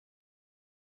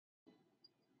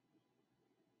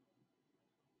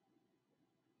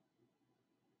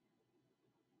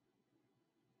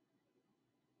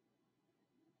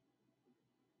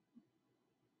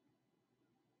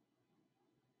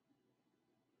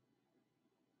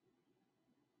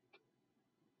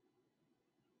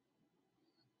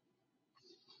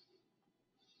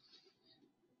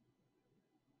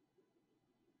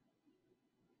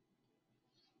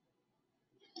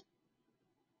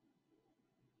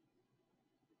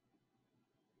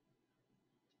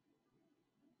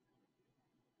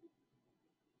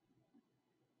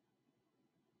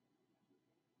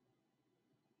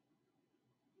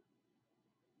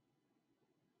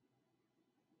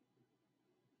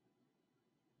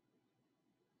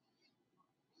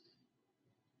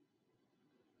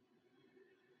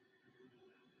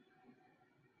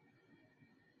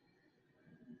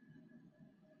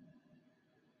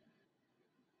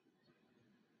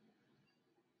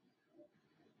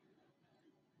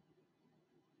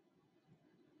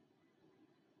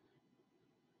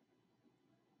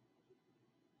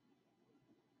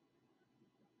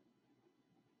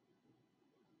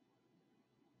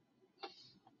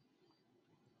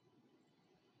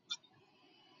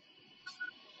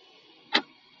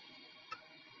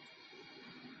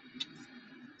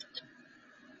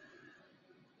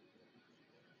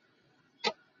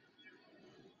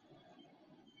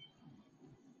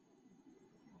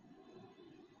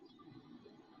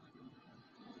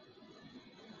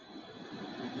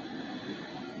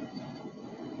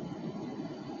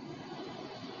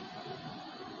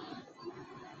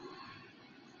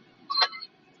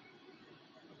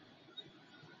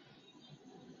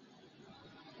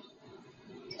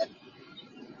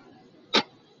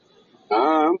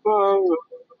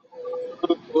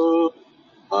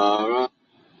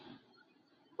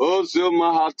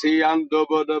Zumahati and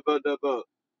Dobodabadaba.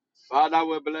 Father,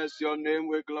 we bless your name.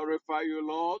 We glorify you,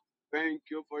 Lord. Thank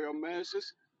you for your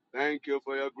mercies. Thank you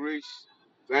for your grace.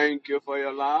 Thank you for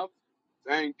your love.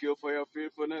 Thank you for your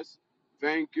faithfulness.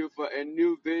 Thank you for a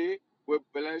new day. We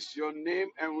bless your name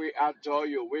and we adore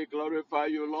you. We glorify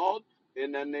you, Lord,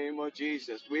 in the name of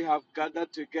Jesus. We have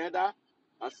gathered together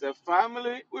as a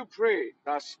family. We pray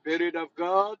that Spirit of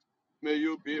God, may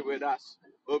you be with us.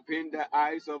 Open the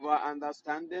eyes of our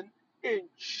understanding in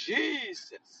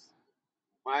Jesus'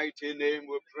 mighty name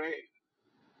we pray.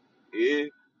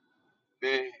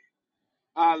 Amen.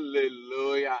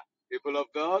 Hallelujah. People of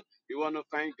God, you want to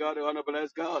thank God, you want to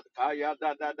bless God. Kaya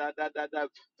da da da da da da.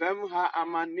 Fem ha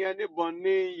amania ni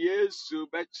boni Yesu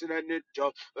bechre ni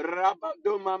cho.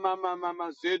 Rabado mama mama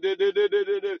mama zede de de de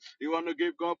de de. You want to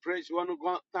give God praise, you want to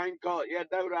thank God. Yeah,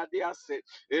 that radia say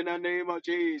in the name of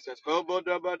Jesus. Kobo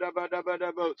da ba da ba da ba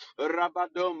da ba.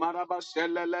 Rabado maraba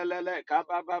selelelele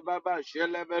kaba ba ba ba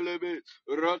shelebelebe.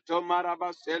 Roto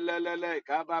maraba selelele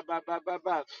kaba ba ba ba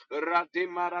ba. Give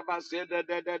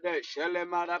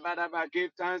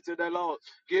thanks to the Lord.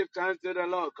 Give thanks to the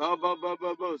Lord.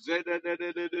 Kabababo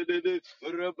zedededededede.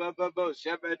 Rubababo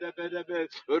shebedebedebe.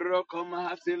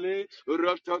 Rokomahasili.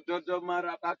 Rotododo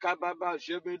marabakababa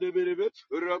shebedebedebe.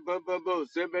 Rubababo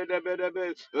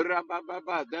zebedebedebe.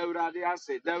 Rabababa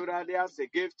deuradiase. Deuradiase.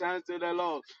 Give thanks to the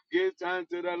Lord. Give thanks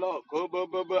to the Lord.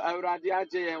 Kobobobo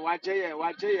auradiaje. Wache.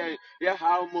 Wache.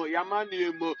 Yahaumo.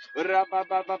 Yamaniumo.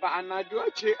 Rabababa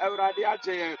anaduache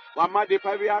auradiaje.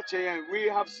 Wamadipaviache. We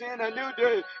have seen a new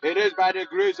day. It is by the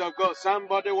grace of God.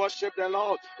 Somebody worship the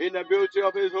Lord in the beauty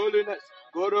of His holiness.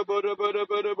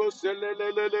 Gorobodobodobodobo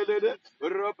selelelelelele.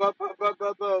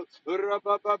 Rababababa.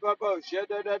 Rabababa.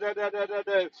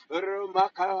 Shedededededede.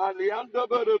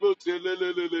 Rumakahaliandobodobo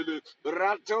selelelelele.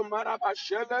 Rato maraba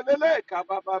shelelele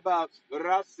kabababa.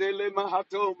 Rasele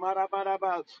mahato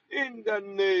marabaraba. In the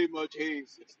name of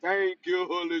Jesus. Thank you,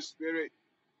 Holy Spirit.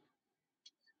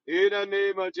 In the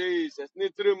name of Jesus.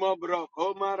 Nitrimo bro.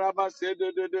 Komaraba se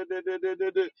de de de de de de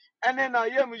de de. And then I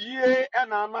am ye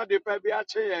and I'm not the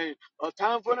pebiache. Or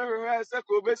time for the rest of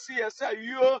Kubesi as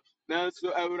you.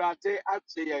 Nanso Eurate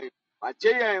Ache.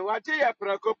 Wache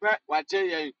Prakope.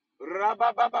 Wache.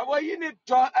 Rababa, what you need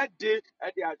to a day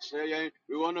at the Ache.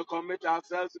 We want to commit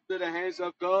ourselves to the hands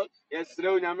of God. Yes,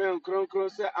 through Yaman Kron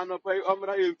Cross and Opay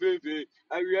Omra in Vivi.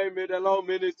 And we made the Lord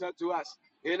minister to us.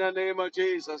 In the name of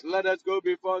Jesus, let us go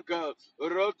before God.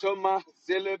 Rotoma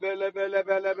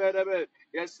silebelebelebelebelebe.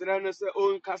 Yes, Ranus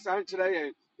un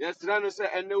Casantre. Yes, Ranus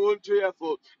and the one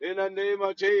cheerful. In the name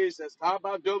of Jesus.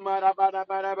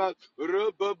 Tabadomarabarabaraba.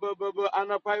 Rubububu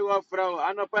anapaiwa frau.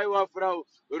 Anapaiwa frau.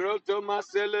 Rotoma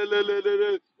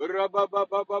selelelele.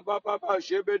 Rababababababa.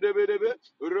 Shebedebedebe.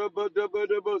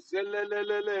 Rubudubudubu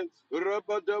selelelele.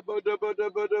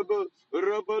 Rubudubudubudubu.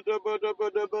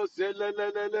 Rubudubudubu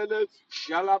selelelele.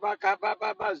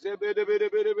 Shalabakababa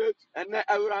zebedebedebe. And the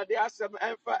Euradiasam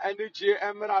Enfa and the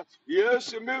GMRA.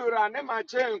 Yes, Mura,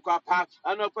 Nemache Quapa,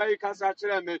 Anopai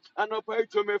Casatreme, Anopai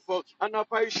Tumefo,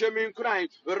 Anopai Shemin Crime,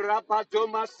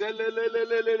 Rapatoma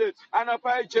Selele,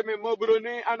 Anopai Jemmy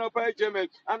Mobruni, Anopai Jemmy,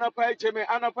 Anopai Jemmy,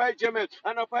 Anopai Jemmy,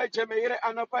 Anopai Jemmy,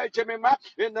 Anopai Jemmy,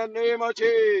 in the name of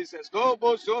Jesus.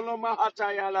 Gobo Soloma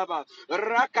Hatayalaba,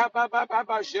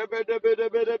 Rakababa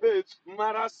Shebedebedebe,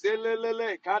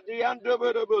 Maraselele,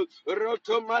 Kadiandobedebe,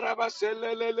 Roto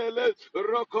Marabaselele,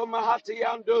 Roko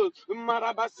Mahatiando,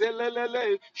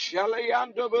 Marabaselele,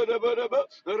 Shalayando,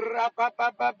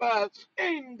 Rapapapa,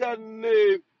 in the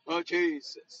name of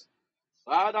Jesus.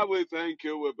 Father, we thank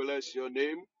you, we bless your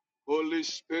name. Holy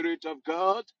Spirit of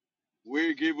God,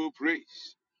 we give you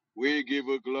praise, we give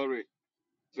you glory.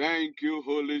 Thank you,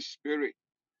 Holy Spirit,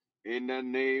 in the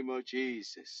name of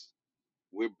Jesus.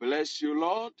 We bless you,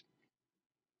 Lord.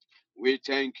 We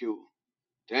thank you.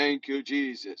 Thank you,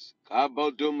 Jesus.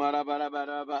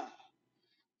 Kabodumarabaraba.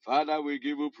 Father, we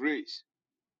give you praise.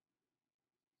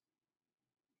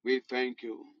 We thank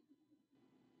you.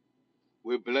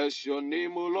 We bless your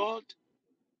name, O Lord,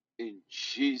 in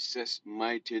Jesus'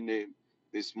 mighty name.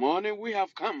 This morning we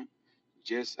have come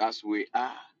just as we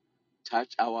are.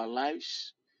 Touch our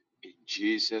lives in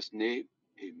Jesus' name.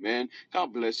 Amen.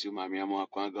 God bless you, Mami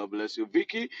Amakwan. God bless you,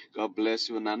 Vicky. God bless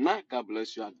you, Nana. God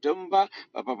bless you, Adumba.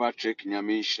 Papa Patrick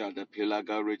Nyamisha, the pillar.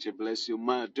 God richly bless you,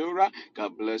 Madura.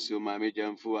 God bless you, Mami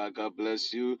Jamfua. God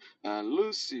bless you,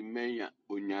 Lucy Meya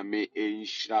Unyame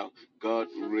Insha. God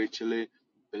richly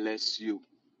bless you.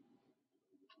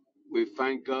 We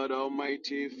thank God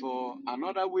Almighty for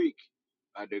another week.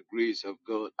 By the grace of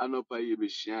God, Anopai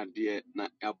Bishia dear na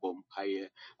Abompire,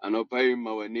 Anopai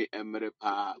Maweni Emre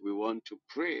Pa. We want to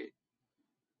pray.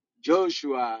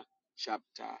 Joshua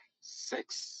chapter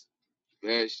 6,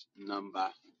 verse number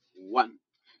 1.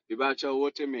 Ibacha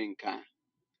Wotemenka.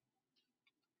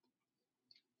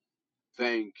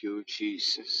 Thank you,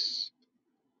 Jesus.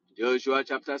 Joshua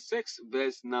chapter 6,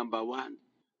 verse number 1.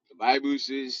 The Bible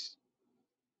says,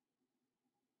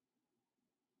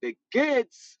 the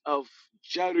gates of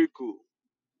Jericho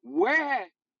were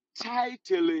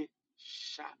tightly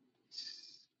shut.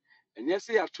 And yes,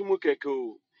 yatumu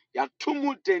keko.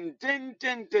 Yatumu den.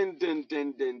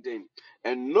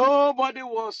 And nobody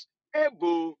was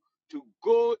able to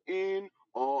go in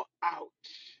or out.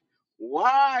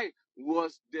 Why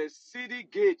was the city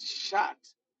gate shut?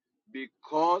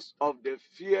 Because of the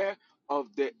fear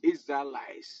of the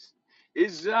Israelites.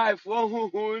 Israel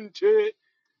for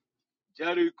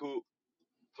Jericho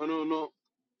Fonono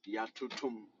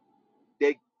Yatutum.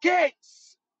 The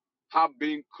gates have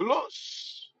been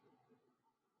closed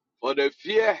for the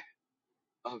fear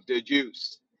of the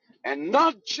Jews. And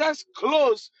not just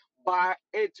closed, but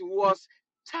it was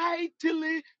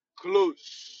tightly closed.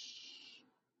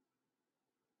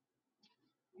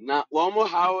 Now, one more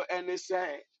how any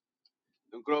say,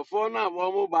 nkurɔfoɔ no a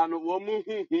wɔn ba no wɔn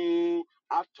huhu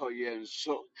atɔ yɛn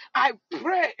so. I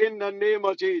pray in the name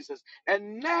of Jesus.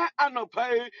 Ɛnnɛ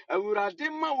anɔpa yi, Awurade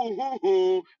ma wo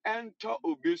huhu ɛntɔ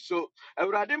obi so.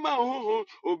 Awurade ma wo huhu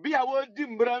obi a wɔdi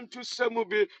mmara nto mu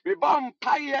bi. Mebɔ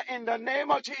mpaeɛ in the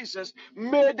name of Jesus.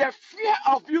 May the fear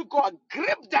of you, God,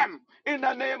 grip them in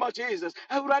the name of Jesus.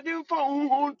 Awurade mfa wo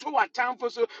huhu nto w'atamfo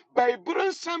so. Baiburu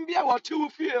nsɛm bi a wɔte wo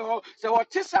fie hɔ, sɛ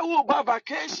wɔte sɛ woba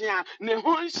vacation a ne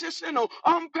ho nhyehye no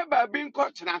ɔmpɛ baabi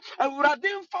nkɔtena. Awurade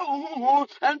mfa wo huhu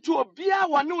nto obi a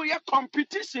wɔne wo yɛ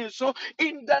competition so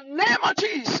in the name of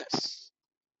Jesus.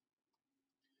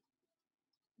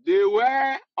 They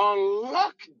were on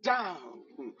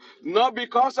lockdown, not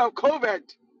because of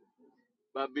COVID,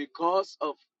 but because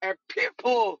of a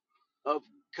people of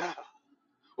God.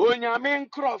 Onyame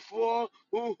nkurɔfoɔ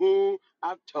huhu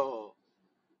atɔ.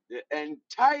 The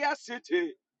entire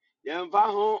city. Yɛmfa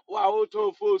ho wa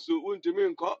wotɔn fosu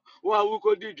wuntumi nkɔ, wa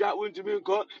wukɔdi dwa wuntumi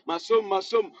nkɔ,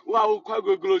 masom wa wokɔ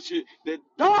agoglochi. The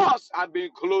doors have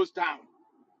been closed down.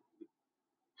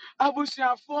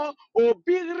 Abusiafo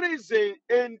obi reason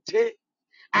ente.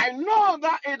 I know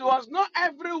that it was not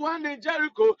everyone in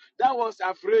Jericho that was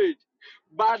afraid,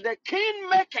 but the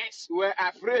kingmakers were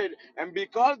afraid, and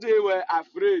because they were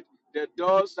afraid, the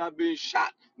doors have been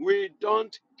shut. We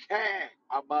don't care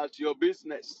about your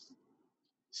business.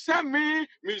 Semi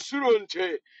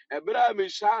misurunche ebra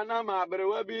mishana ma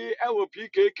abrewa bi ewo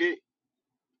PKK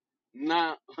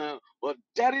na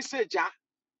there is a ja.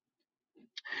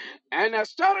 And a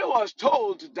story was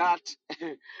told that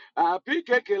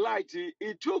PKK light,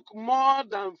 it took more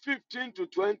than 15 to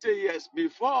 20 years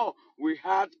before we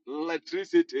had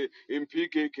electricity in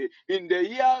PKK in the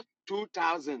year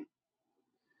 2000.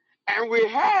 And we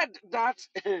heard that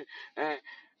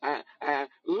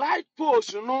light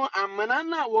post no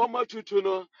amanana woma tutu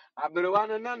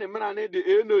abrewana na ne mrane de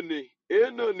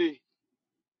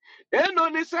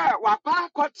enoni sɛ wapa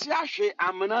akɔte ahwe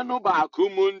amena no baako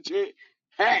mu nti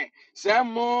sɛ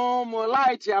mo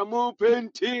light a mo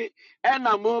penti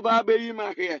ɛna mo ba bɛyi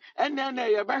ma hwɛ ɛnɛ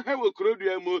yɛbɛhwɛ wɔ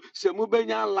kurodua mu sɛ mo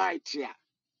bɛnya light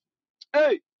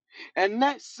a and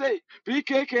let's say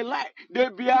PKK light they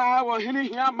be our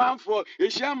here man for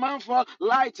man for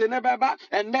light and nebeba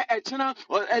and that echina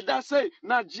or that say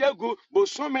na Diego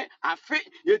bosome afi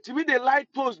yetimi the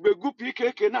light post be good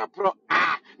PKK na pro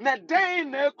na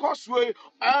den na cosway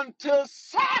until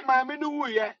Sam I mean who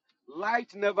yeah.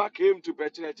 Light never came to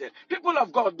Bethlehem. People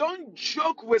of God, don't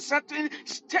joke with certain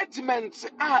statements.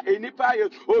 Enipa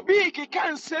obi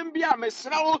kikan sembia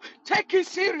mesrao. Take it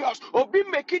serious. Obi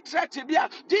make it threat.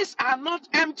 These are not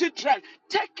empty threats.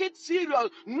 Take it serious.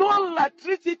 No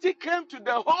electricity came to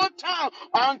the whole town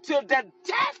until the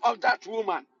death of that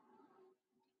woman.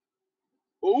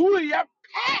 Oh yeah.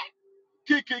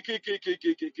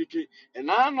 Kiki.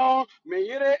 And I know me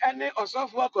yere any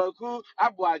osofo kwaku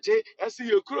aboaje esi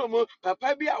yekromo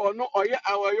papa bi a ono oye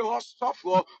awoye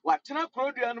hostofo watena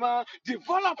krodua no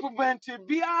development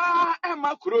bia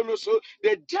ema krono so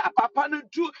the dia papa no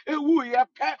du ewu ye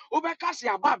pe obeka se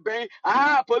aba ben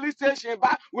police station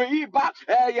ba we ba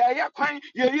ye kwan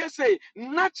ye say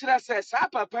natural say sa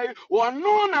papa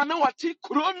wono na wati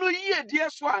krono ye die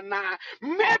so ana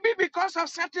maybe because of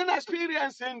certain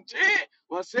experience in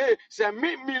say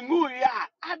me nguya.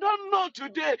 I don't know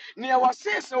today. Near was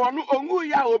says or no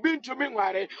nguya or been to me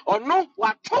ware or no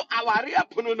what to our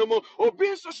ponomo or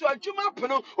be social juma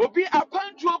pono or be a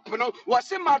quantro pono was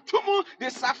say matumu the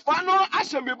safano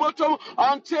ashami bottom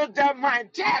until my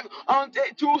death until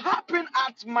to happen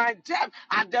at my death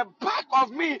at the back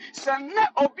of me. Say ne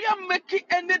obia making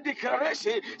any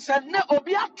declaration. Say ne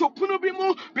obia to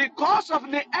punubimu because of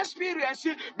the experience,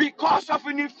 because of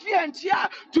the fear and tear.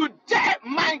 Today,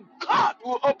 my God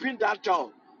will open that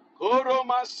door.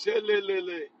 Koroma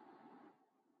selelele.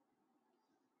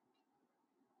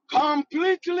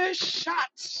 Completely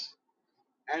shut,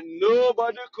 and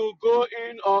nobody could go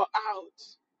in or out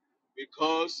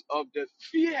because of the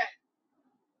fear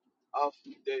of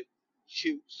the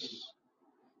Jews.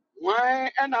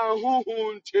 Why and a who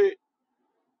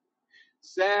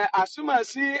say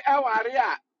asumasi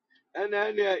ewaria. And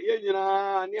then you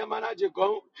know, near manager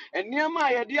go, and near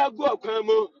my idea go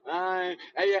aquamo,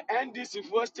 NDC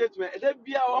for statement, there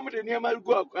be a woman near my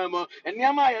go aquamo, and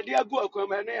near my idea go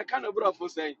aquamo, and I can't bro for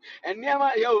saying, and near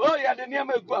my oh, yeah, the near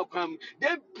my go aquam,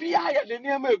 there be I the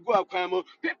near my go aquamo,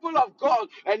 people of God,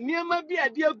 and near my be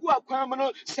idea go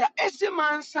aquamo, say,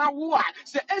 Esiman San Wa,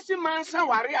 say, Esiman San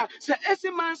Waria, say,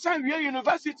 Esiman San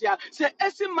University, say,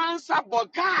 Esiman San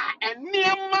Boga, and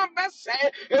near my best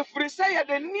say, if we say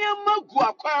the near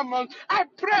I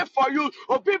pray for you.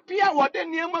 Obibia what the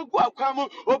name of Guacamu,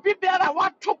 Obibia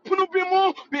what to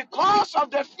Punubimu because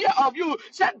of the fear of you.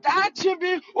 Said that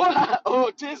Chibi,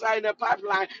 oh, things are in the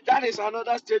pipeline. That is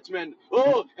another statement.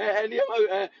 Oh, and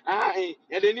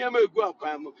the name of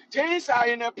Guacamu. Things are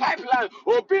in the pipeline.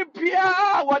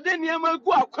 Obibia what the name of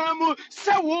Guacamu.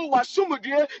 Sawu was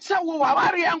Sumudie, Sawu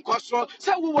Warian Koso,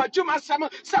 Sawu Juma Sama,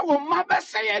 Sawu Maba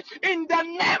say in the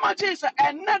name of Jesus,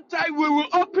 and that time we will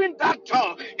open that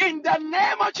door in the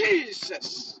name of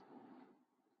Jesus.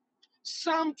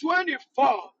 Psalm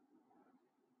 24.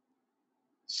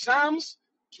 Psalms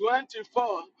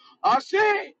 24. I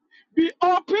say, be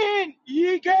open,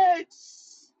 ye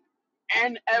gates,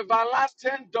 and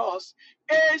everlasting doors,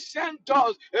 ancient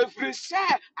doors. Every say,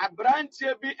 a branch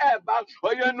be about,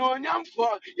 or you know, young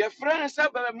for your friends say,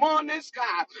 the morning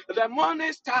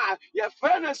star, your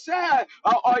friend say,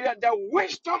 or the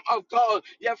wisdom of God.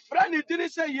 Your friend didn't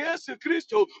say, yes,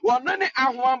 Christo, or none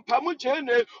and one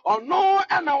pamujene, or no,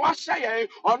 and I was saying,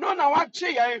 or no, I was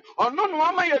saying, or no,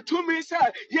 my to me say,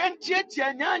 yen jet,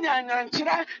 yan,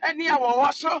 and ya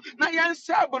also, Nayan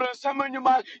Sabur,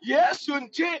 Samanuma, yes,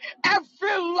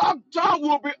 every locked door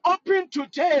will be open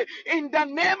today in the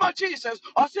name of Jesus.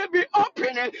 Also be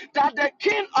open that the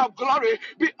King of Glory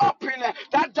be open,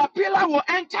 that the pillar will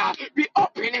enter, be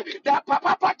open, that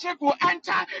Papa Patrick will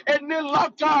enter. Any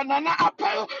locked door, Nana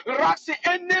Apple, Roxy,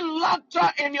 any locked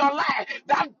door in your life,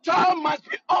 that door must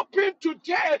be open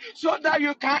today so that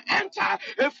you can enter.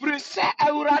 If we say,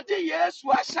 Auradi, yes,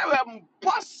 we say,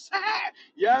 boss,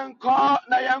 Yanko,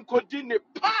 Nayanko Dini,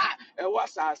 pa, and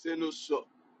what's I say no so.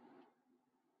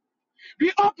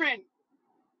 Be open,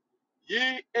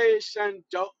 ye ancient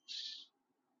doors.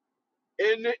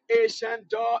 Any ancient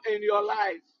door in your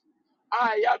life.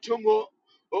 Ayatomo.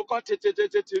 Oko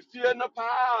fear no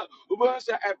pa.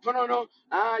 Ubonsa epono.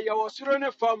 Ya was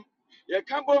running from. Ya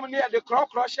cambo near the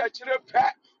crocrosha chire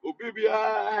pet.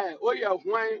 Ubibia. Oh, ya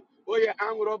wine. Oh, ya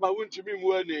angroba won't to be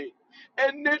money.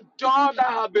 Any door that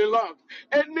have been locked.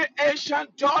 Any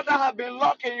ancient door that have been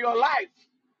locked in your life.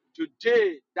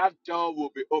 Today, that door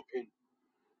will be open.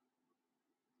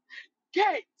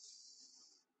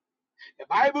 Gates. The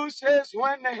Bible says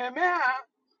when Nehemiah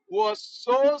was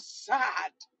so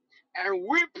sad and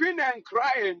weeping and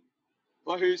crying,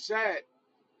 for he said,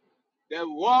 the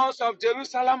walls of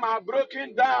Jerusalem are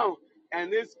broken down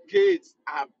and its gates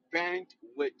are burnt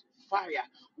with fire.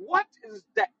 What is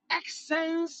the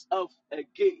essence of a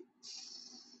gate?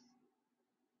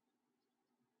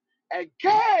 A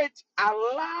gate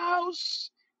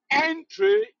allows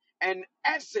entry and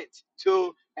exit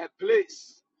to a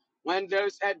place. When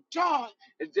there's a door,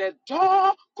 the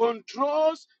door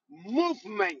controls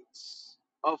movements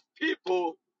of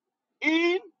people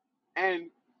in and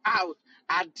out.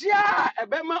 Adia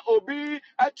ebema obi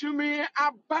atumi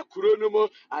aba kuro no mu.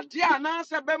 Adia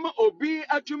anansa ebema obi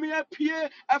atumi apie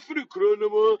afiri kuro no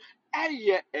mu.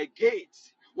 Eye a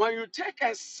gate. When you take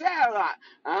a cell,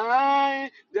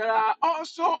 there are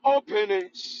also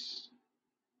openings.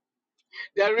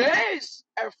 There is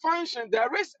a function,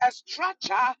 there is a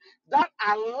structure that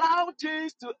allows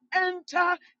things to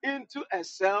enter into a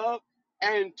cell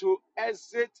and to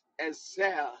exit a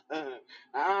cell.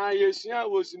 Yeshua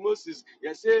was Moses.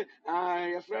 You say,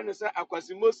 your friend said,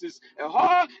 Akwasi Moses.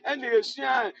 And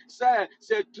Yeshua said,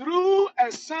 through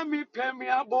a semi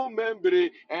permeable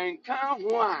membrane and can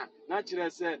one. Naturally,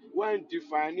 said, when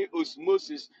defining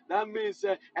osmosis, that means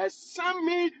a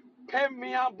semi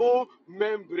permeable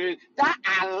membrane that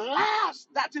allows,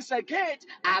 that is a gate,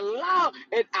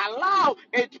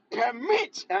 it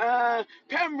permits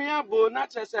permeable,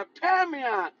 not as a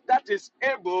permea that is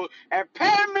able, a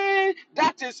perme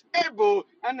that is able,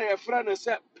 and a friend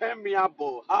said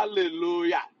permeable.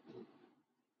 Hallelujah.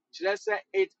 Should I say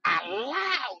it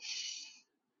allows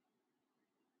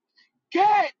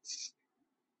gates.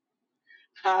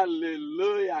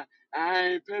 Hallelujah.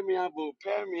 I permeable,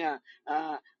 permea.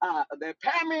 The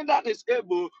permea that is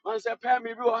able, once a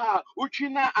permea will have,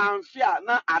 Uchina and Fia,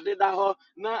 na Adedaho,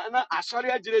 na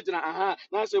Asoria Jirejina,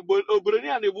 na se Obroni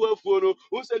and the Buffalo,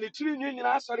 who said the tree in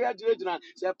Asoria Jirejina,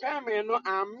 the permea no,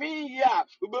 I mean, yeah,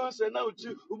 Ubon said no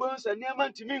to Ubon said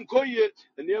Niaman to me, Koye,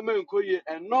 and Niaman Koye,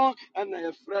 and no, and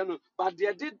a friend, but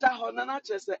they did that on an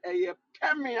a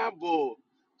permeable.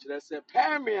 Should I say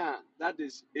permea that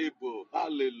is able?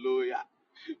 Hallelujah.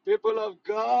 People of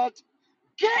God,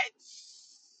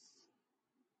 gates.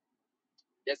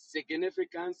 The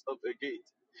significance of a gate.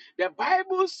 The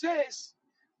Bible says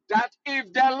that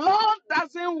if the Lord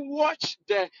doesn't watch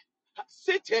the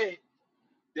city,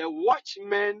 the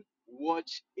watchmen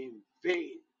watch in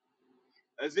vain.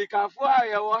 Ezikafo a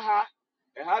yɛwɔ ha,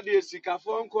 ɛha deɛ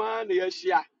sikafo nko ara na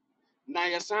yɛahyia. Na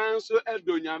yɛsan so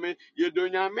edonyame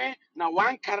yedonyame na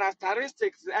one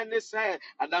characteristics ɛne sɛ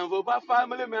adamfoba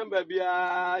family member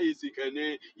biara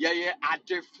yisikane yɛyɛ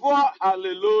adefo.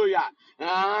 Hallelujah.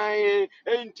 Aye,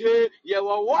 ente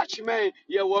yɛwɔ watchmen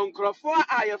yɛwɔ nkrɔfo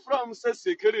a yɛfrɛ sɛ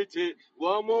security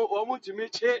wɔn tumi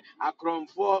kye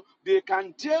akrɔmfoɔ. They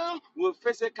can deal with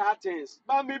physical things,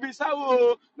 but maybe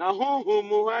so na honhom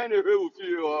mu hwan na ɛhwɛ wo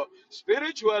fie hɔ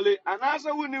spiritually. And as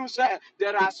we knew say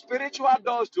there are spiritual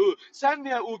doors too. Send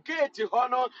me a ugeti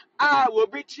hono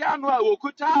wobitiano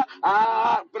okuta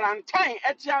brantain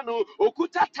etiano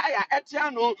okuta tire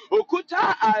etiano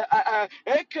okuta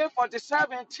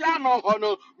AK-47 tiano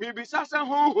hono mibisa se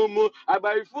honhom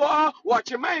abaifo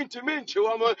watchman to minchi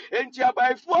womo enti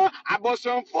abaifo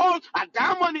abosonfo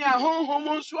adamoni a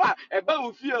honhom so a eba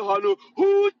ofie hono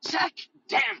who check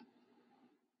them.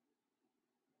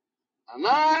 And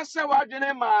I say what you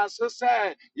name so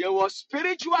say you was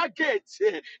spiritual gate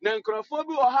na nkrofo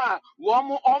bi wo ha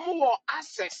wo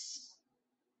access.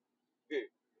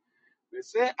 They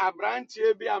say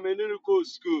abrantie bi amenunu ko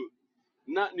school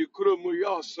na ne kurom yɛ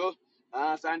ɔso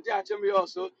asante akyem yɛ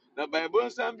ɔso na bible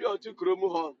nsam bi ɔto kurom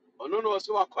hɔ ɔno no ɔso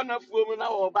wakɔnafuo mu na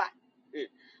wɔba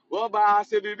wɔba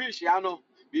sɛ biribi hyia no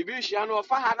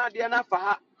ɔfa ha na deɛ na fa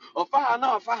ha ɔfa ha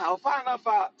na ɔfa ha ɔfa ha na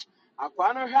fa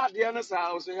akwa no hwɛ adeɛ no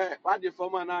saa ɔso hɛ wade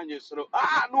fam a na anyɛ soro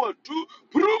na watu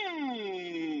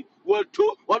prum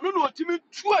watu ɔno na ɔtumi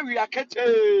tu awia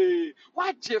kɛtɛɛ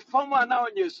wagye fam a na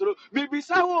ɔnyɛ soro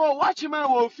bibisa wo wakyema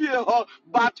wɔ fie hɔ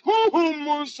but honhom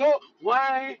mu nso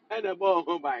why and a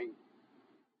ho ban.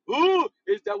 Who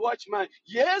is the watchman?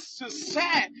 Jesus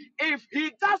said if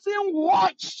he doesn't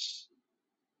watch,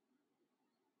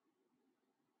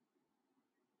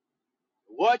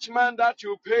 watchman that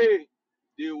you pay,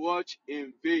 they watch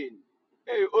in vain.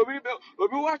 Hey, obi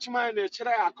watchman na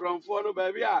chere akromfo no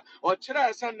ba bia o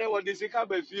chere sande wo de sika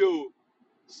ba fie o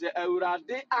se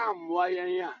awurade amwa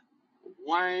yen a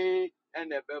wan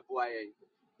and ebeboa yen.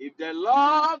 If the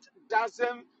Lord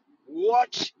doesn't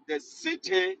watch the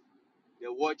city,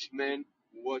 the watchmen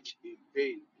watch in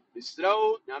vain.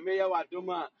 Israel nyame ya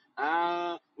wadoma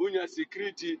unya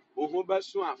security wo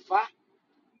beso afa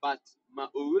but ma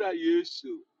owura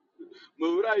Yesu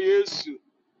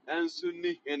enso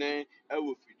ni hene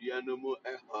ewo fidua no mu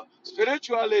eho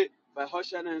spiritually by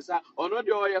fashion and sa ono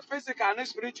de oya physical and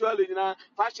spiritually na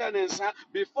fashion and sa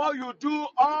before you do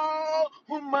all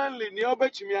humanly ne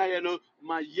obetumi aye no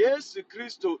ma Yesu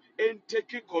Christo in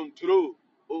taking control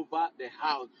over the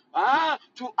house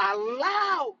to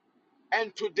allow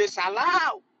and to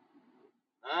disallow.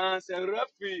 Say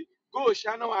referee go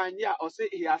shano anya or say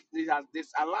he has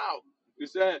disallowed. You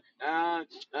say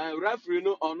referee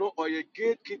no or no or a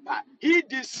gatekeeper. He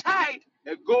decide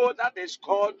a goal that is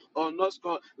called or not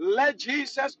called. Let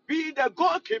Jesus be the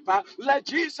goalkeeper. Let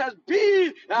Jesus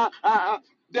be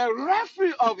the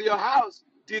referee of your house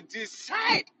to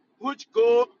decide which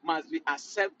goal must be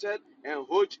accepted and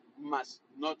which must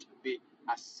not be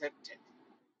accepted.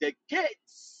 The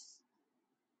gates.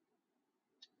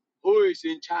 Who is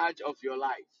in charge of your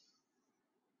life?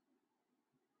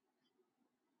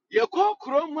 Ye call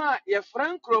Kroma, ye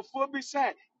frank Crofobi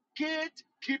said,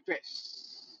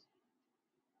 gatekeepers.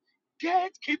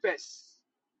 Gatekeepers.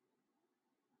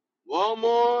 One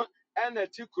more and a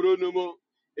tikronomo.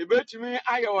 Ebetumi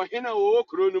aya ohena wo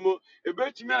kronomo.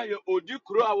 Ebetumi aya odi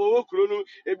kro a wo krono.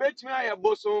 Ebetumi aya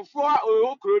bosonfo a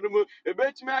wo kronomo.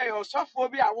 Ebetumi aya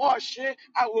osofo bi a wo hye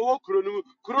a wo kronomo.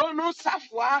 Krono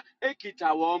safwa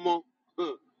ekita wo mo.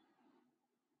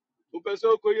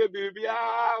 Upeso koye bibia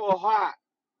wo ho a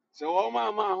se wo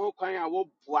ma ma ho kwan a wo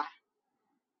boa.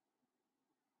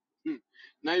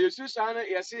 Na yesu sana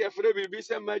yesi yefre bibi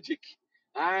se magic.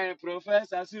 Ai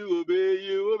professor si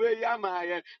obeyi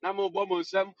amaye na mo bɔ mo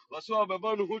nsɛm ɔso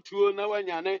ɔbɛbɔ no ho tuo na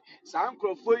wanyane saa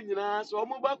nkurɔfoɔ nyinaa sɛ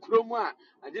ɔmo ba kurom a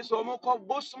agye sɛ ɔmo kɔ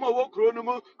bosom a wɔ kuro no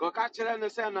mu kɔka kyerɛ no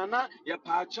sɛ nana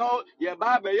yɛpaakyɛw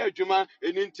yɛba abɛyɛ adwuma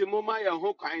ɛni nti mo ma yɛn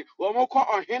ho kwan ɔmo kɔ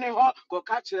ɔhene hɔ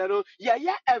kɔka kyerɛ no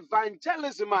yɛyɛ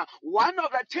evangelism a one of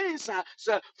the things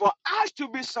for us to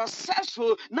be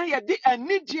successful na yɛde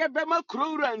anigyeɛ bɛma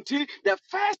kuro wura nti the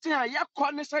first thing a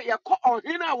yɛkɔ ne sɛ yɛkɔ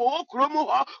ɔhene a wɔwɔ kurom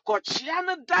hɔ kɔkyea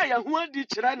no da yɛn ho adi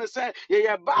kyerɛ no sɛ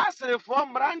yɛyɛ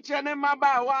baaserefoɔ mmeranteɛ ne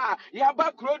mmabaawa a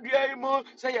yɛaba kurodua yi mu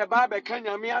sɛ yɛba abɛka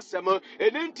nyame asɛm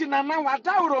ɛno nti nana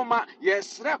wadaworo ma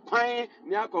yɛsrɛ kwan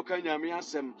ne akɔka nyame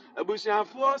asɛm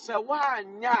abusuafoɔ sɛ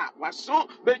woanyɛ a waso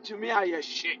bɛtumi ayɛ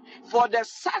hye for the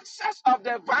success of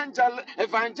the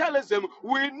evangelism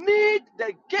we need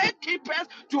the gatekeepers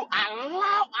to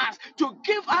allow us to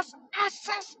give us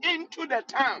access into the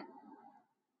town.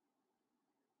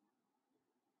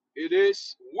 It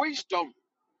is wisdom.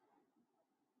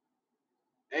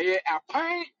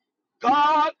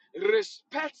 God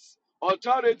respects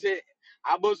authority.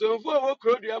 Abosomfo wo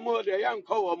krodua mu de ya nkɔ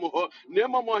wɔ mu hɔ na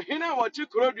mmom ɔhene a wɔte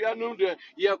krodua no de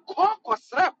yɛkɔ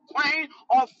kɔsrɛ kwan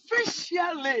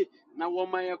officially na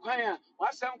wɔma yɛ kwan a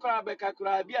wasɛm koraa bɛka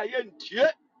koraa bi a yɛntie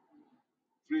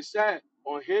firi sɛ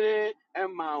ɔhene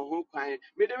ɛma ho kwan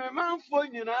mede me manfo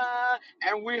nyinaa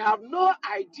and we have no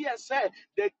idea say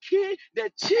the chief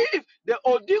the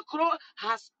odikro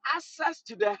has access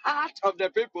to the heart of the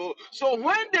people so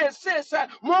when they say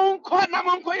monko na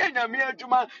monko ye nyame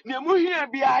adwuma ne mu hia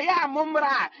bia ya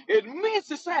mommra it means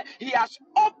say he has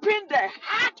opened the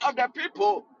heart of the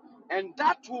people and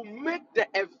that will make the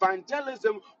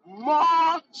evangelism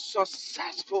more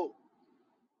successful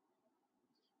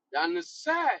than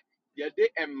say yɛde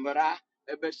mmara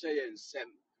ɛbɛhyɛ yɛn nsam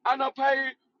anɔpa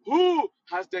yi who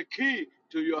has the key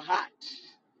to your heart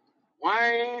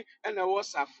wan ɛna ɛwɔ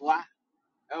safoa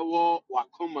ɛwɔ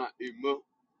wakoma emu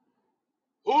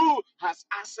who has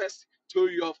access to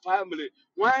your family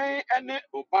wan ɛne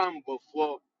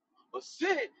ɔbambɔfoɔ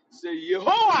ɔse sɛ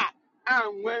yehowa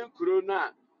anwɛn kuro no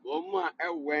a wɔn a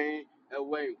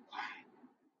ɛwɛn kwa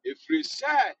ɛfiri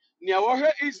sɛ nea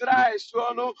wɔhwɛ Israel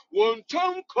soɔ no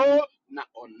wɔntɔm ko na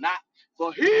ɔna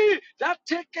for he that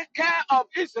taketh care of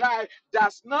Israel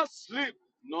does not sleep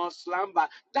nor slumber.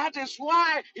 That is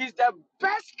why he's the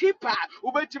best keeper.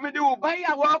 Ubetimi di ubayi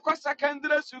a wako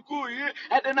secondary school yi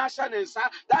ede na hyɛ nsa.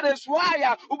 That is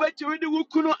why ubetimi di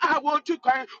ukunu a wotu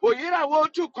kwan, oyira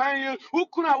wotu kwan yi,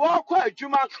 ukunu a wako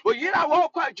adwuma, oyira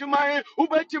wako adwuma yi,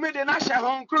 ubetimi di na hyɛ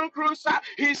hon kronkron sa.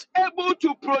 He's able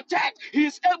to protect,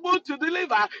 he's able to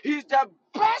deliver. He's the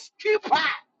best keeper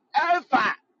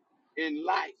ever in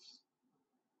life.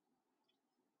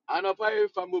 Anɔpa yi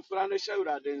fa mmɔfra no hyɛ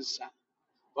Awurade nsa.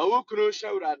 Fa wo kunu hyɛ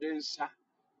Awurade nsa.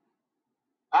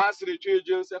 Asere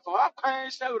twedwo sɛ fa wakwan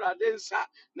hyɛ Awurade nsa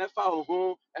na fa wo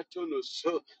ho ɛto no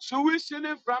so. So wisi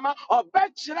ne mframa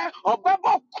ɔbɛkyerɛ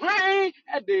ɔbɛbɔ kwan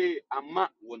ɛde ama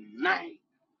wo nan.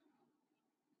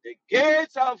 The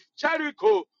gates of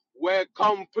Jericho were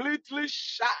completely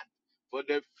shut for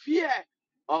the fear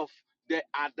of the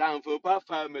Adamfopa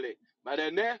family. But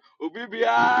then,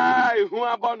 Obibia, who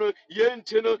abono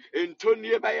yentino,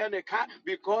 Antonio Bayaneka,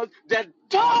 because the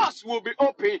doors will be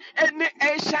open. Any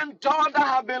ancient door that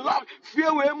have been locked,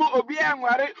 fear wemo, Obia and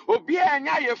Wari, Obia and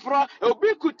Yayefro,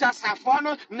 Obikuta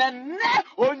Safono, Nene,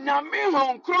 Onyami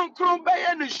Hong Kron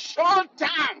Bayan short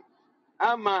time.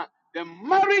 Ama the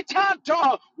marital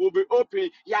door will be open.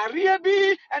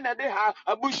 Yaribi and they have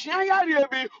a bushia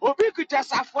yaribi. Obikuta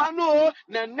safano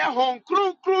na hon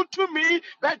kru to me.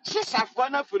 But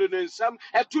safana for the some.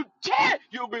 And today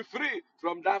you'll be free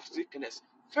from that sickness.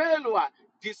 Failure,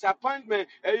 disappointment.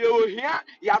 And you hear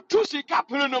ya two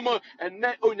sikapunomo and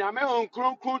then onyame hon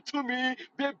kru to me.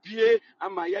 Baby,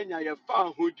 ama yanya ya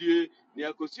fan hoodie.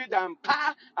 Nia kosi dan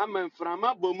pa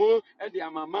amamframa bomo e de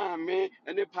amama me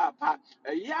ne papa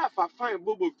ya fa fan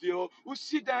bobo fie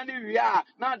usi dan ne wia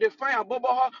na de fan abobo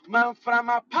ho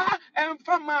mamframa pa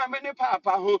emfa ma me ne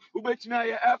papa ho ubetimi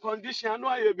aye air condition no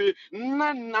aye bi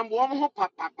nanam wo ho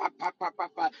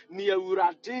papa ni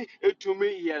awurade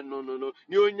etumi ye no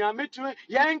ni onyame tumi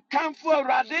yen kanfo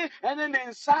awurade ene ne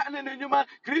nsa ene ne nyuma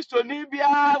kristo ni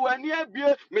bia wani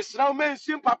abie mesra me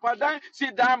nsim papa dan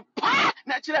si dan pa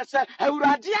na kire se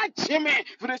awurade agyeme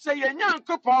fere se ye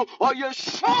nyankopon o ye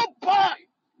show boy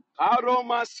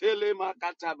aroma selema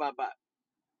katababa.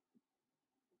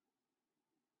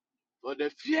 For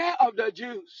the fear of the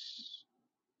Jews,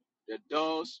 the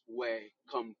doors were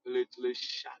completely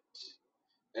shut.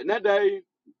 Another day,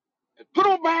 a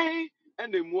turban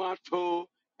and a muato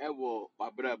ewo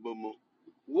babrabomo.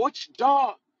 Which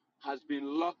door has been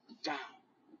locked down,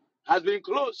 has been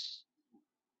closed?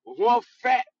 Who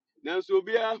fed? Nanso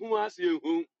be a who as you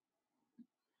who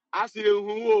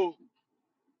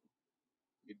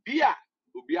Bia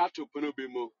obi ato pono bi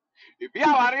mu. Bia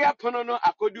ware pono no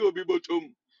akodi obi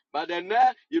botom. But then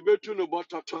you betu no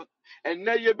bototo. And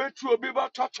na you betu obi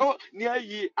bototo ni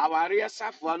ayi aware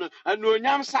safo no anu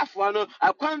onyam safo no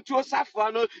akwantuo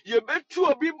safo no you betu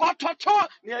obi bototo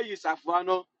ni ayi safo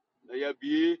no. Na ya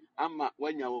bie ama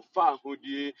wanya wo fa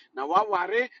hodie na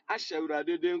waware ahye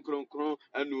awurade den kronkron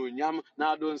anu onyam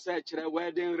na adon se kire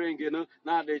wedding ring no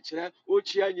na de kire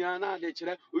ochia nya na de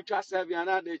kire utwa sevia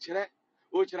na de kire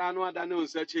ochirano adane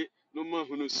onsachi no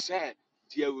mahunu se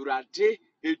ti awurade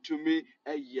etumi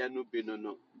eye no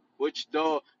binono. Which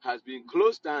door has been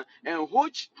closed down and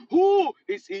who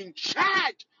is in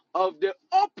charge of the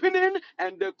opening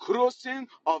and the closing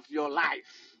of your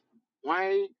life?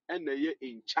 Why and they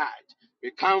in charge?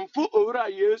 We come for ora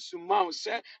yesu ma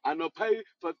se anopai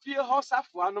for fear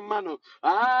hosafo anomano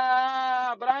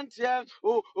brantia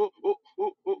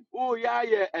ya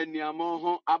ye eniamo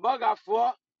ho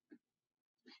abogafo.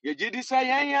 Yejidi say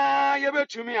ya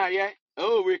yebetumi aye.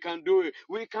 Oh, we can do it.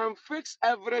 We can fix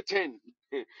everything.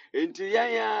 Inti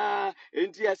ya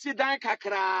inti asidan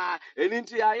kakra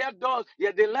inti ya dog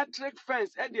ya the electric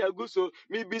fence e de aguso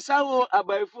mi bisa wo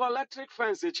abaifo electric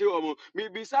fence echi omo mi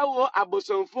bisa wo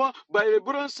abosonfo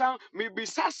baibronsan mi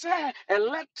bisa se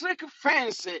electric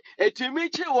fence etimi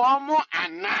chi wo mo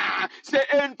ana se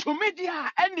entumi dia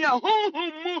ene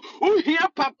honhom mu uhia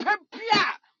papa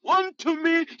bia want to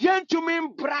me, yen to me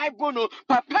bribe no,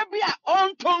 papa bia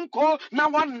on tonko na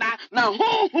wana na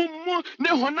honhum ne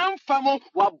honam famo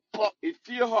wa bo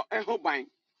efie ho ehoban.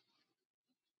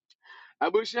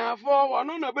 Abusiafo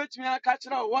wono na betumi aka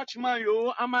kira watchman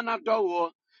yo ama na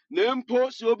dowo. Na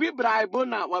mpo so obi bribe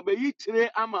na wabayi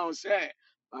tire ama o se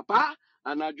papa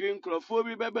anadwe nkrofo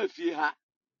bi beba fie ha.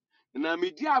 Na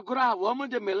medi agora wo mo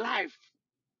de me life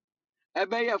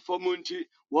ebe ye fomunti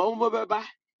wo mo beba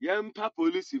yempa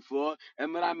polisifoɔ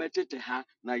emra metete ha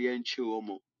na yenchi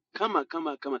omo kama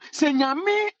se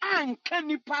nyame anka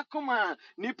nipa koma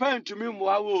nipa ntumi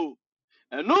mmoa wo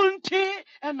enunti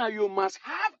and you must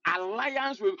have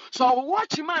alliance with so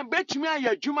watch man betumi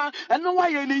ayadwuma eno wa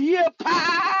ye ne yie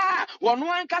pa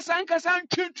wono ankasa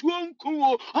ntwetuo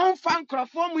nkuwo onfa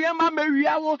nkrofo mu ye ma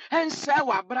mawia wo ense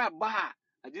wabra ba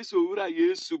Adisi owura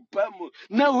Yesu pamu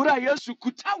na owura Yesu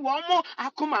kuta womo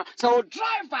akoma so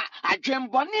driver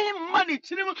adwembone money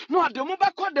tirim no ademu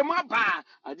beko dem aba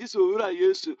adisi owura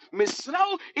Yesu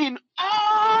misraw in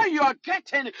all your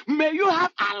getting may you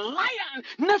have alliance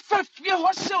never fear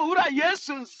hose owura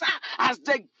Yesu nsa as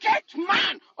the gate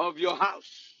man of your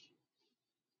house.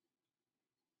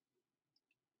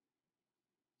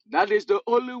 That is the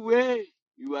only way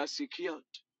you are secured.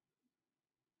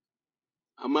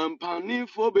 Amampani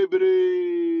for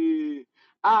bebre.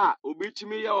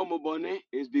 Obitimi ya omobone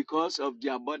is because of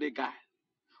their bodyguard.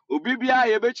 Obibia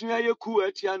yebetimi ya ku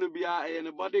atia no bia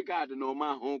e bodyguard no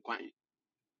ma ho kwan.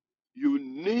 You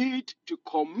need to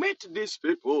commit these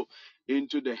people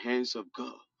into the hands of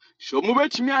God. So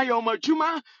mubetimi ya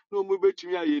omadwuma no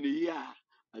mubetimi ya ni ya.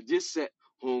 I just said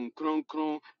hon kron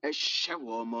kron ehye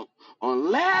wo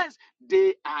unless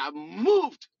they are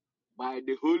moved by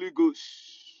the Holy Ghost.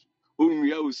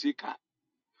 Onwia usika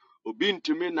obi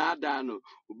ntumi na ada no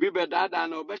obi bedada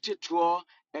no obetetoɔ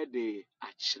de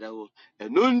akyerɛw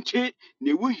ɛno nti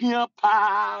ne wuhia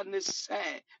pa ne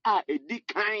sɛ a edi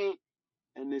kan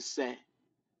ne sɛ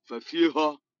fa fie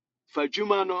hɔ fa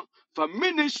dwuma no fa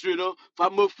ministry no fa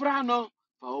mofra no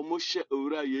fa wɔn hyɛ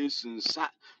owura Yesu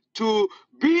nsa to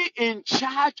be in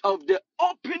charge of the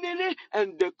opening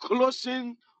and the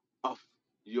closing of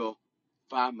your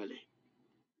family.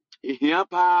 Ihia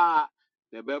pa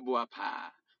na bɛboa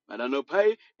pa But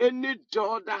anopai, any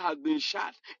door that has been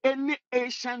shut, any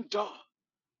ancient door,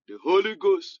 the Holy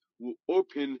Ghost will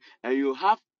open and you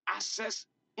have access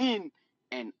in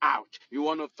and out. You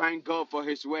want to thank God for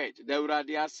His word.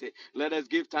 Let us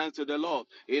give thanks to the Lord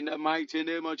in the mighty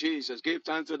name of Jesus. Give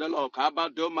thanks to the Lord.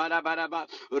 Kabado marabadaba,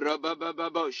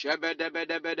 rabababa,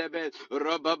 shebedebedebedebe,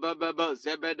 rabababa,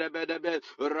 zebedebedebe,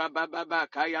 rabababa,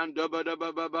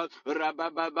 kayandobadababa,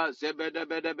 rabababa,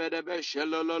 zebedebedebedebe,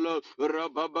 shalololo,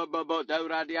 rabababa,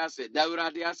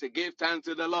 dauradiase. Give thanks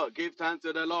to the Lord. Give thanks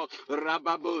to the Lord.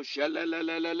 Rababu,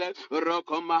 shalelelelele,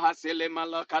 rokomahasele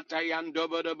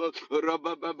malakatayandobadaba,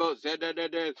 Robababo,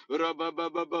 Zedede,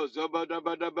 Robababo,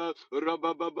 Zobadabadaba,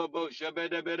 Robababo,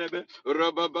 Shabedebedebe,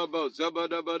 Robababo,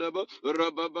 Zobadabadaba,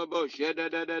 Robababo,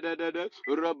 Shedede,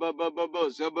 Robababo,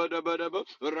 Zobadabadaba,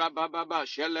 Rabababa,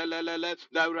 Shelelele,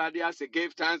 the Radias,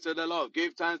 give thanks to the Lord,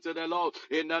 give thanks to the Lord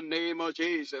in the name of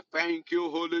Jesus. Thank you,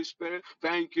 Holy Spirit.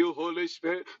 Thank you, Holy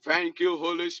Spirit. Thank you,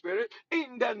 Holy Spirit.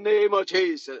 In the name of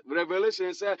Jesus.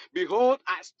 Revelation said, Behold,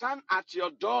 I stand at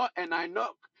your door and I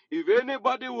knock. If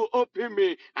anybody will open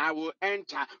me, I will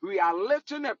enter. We are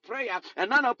lifting a prayer, and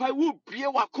none of I will be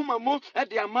a wakumamu at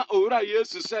the ama ora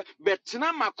yesu say,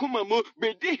 Betina makumamu,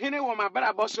 bedi hene wa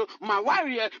mabaraboso, my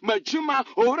warrior, majuma,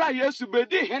 ora yesu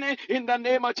bedi hene in the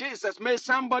name of Jesus. May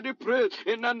somebody pray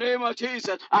in the name of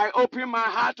Jesus. I open my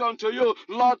heart unto you.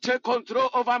 Lord, take control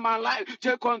over my life.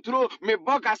 Take control. Me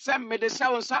boga sem me de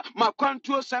shaunsa, ma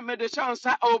control sem me de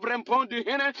shaunsa over impondi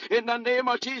hene in the name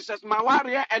of Jesus. My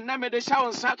warrior and name de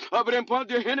shaunsa.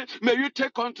 May you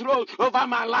take control over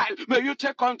my life. May you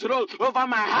take control over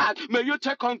my heart. May you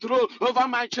take control over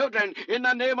my children. In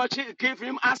the name of Jesus, give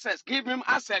him access. Give him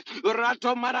access.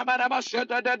 Rato marabaraba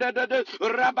shedededede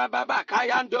rabababa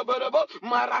kayando borobo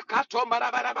marakato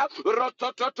marabaraba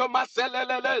rotototo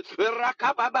maselelele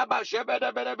rakababa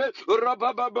shebedebedebe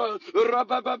robababa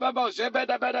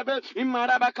shebedebedebe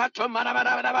imarabakato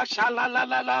marabaraba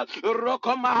shalalala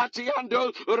rokomahati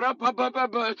ando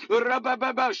rabababa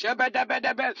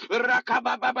Shebedebedebe,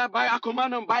 Rakababa,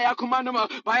 Bayakumanum,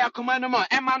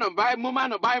 Emmanum,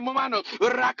 Mumano,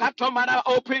 Rakatomana,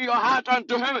 open your heart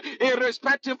unto him,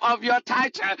 irrespective of your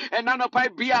title, and none of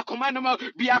Biakumanum,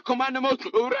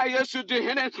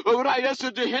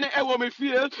 Urayesu Dihine,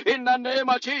 Ewomifiel, in the name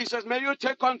of Jesus. May you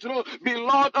take control, be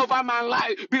Lord over my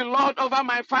life, be Lord over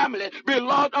my family, be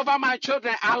Lord over my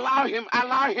children. Allow him,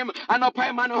 and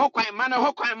Opai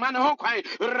Manohokwai,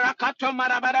 Rakato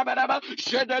Marabara.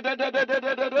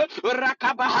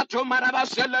 Rakabahato maraba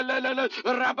selelele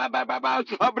rabababa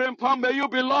Abrimpom, may you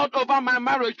be Lord over my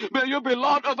marriage. May you be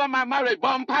Lord over my marriage.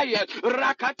 Bompire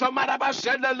Rakato maraba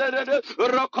selelele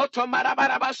Rokoto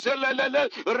maraba selelele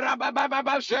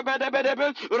rabababa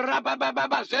sebedebedebe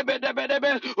rabababa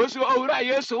sebedebedebe Osu ora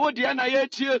Yesu odia na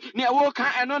yetie ne woka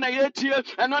eno na yetie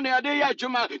eno na ade ya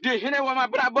dwuma de hene wa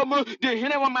mabrabomu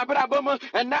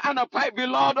and na anopai be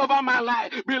Lord over my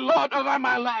life. Be Lord over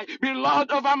my life. Be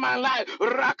Lord over my life.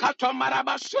 Rakato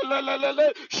maraba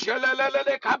shelelele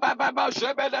kababa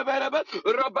shebedebedebe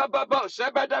robababa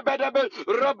shebedebedebe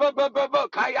robababa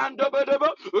kayando bedebe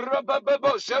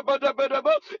robababa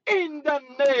shebedebedebe in the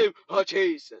name of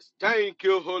Jesus. Thank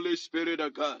you, Holy Spirit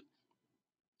of God.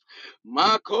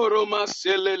 Makoroma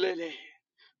selelele.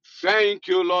 Thank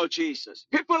you, Lord Jesus.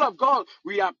 People of God,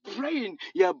 we are praying.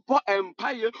 Your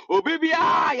empire,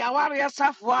 Obibia, Yawaria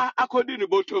Safwa, according to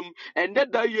bottom, and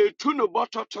that you tunu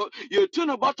bototo,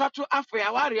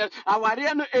 Afia warrior,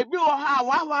 Awariano, Ebioha,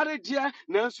 Wawari dear,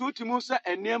 Nansuti Musa,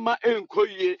 and Nema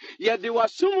Enkoye. Yet there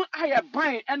was soon I have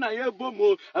buying and I have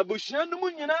bomo, a Bushan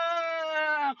Munina.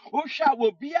 Usha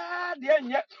will be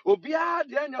Obia,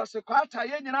 the end of Sequata,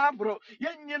 Yenabro,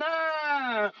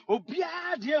 Yenina, Obia,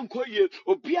 the Enkoye,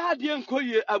 Obia, the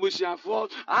Enkoye, Abusiafo.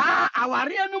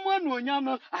 Awariano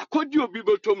Manuano, I could you be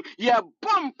bottom, ye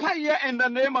bumpire in the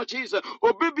name of Jesus.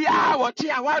 Obibia, or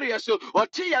Tia warriors, or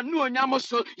Tia Nuanyamo,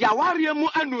 Yawariamu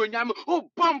Anuanyam, O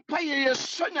bumpire,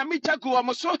 Sonia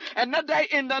Mitaguamoso, another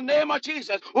in the name of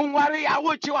Jesus. Unwari, I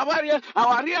would you,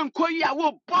 Awarian Koya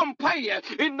will bumpire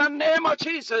in the name of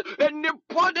Jesus.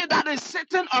 Anybody that is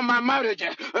sitting on my marriage,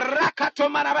 Rakato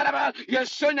Marababa,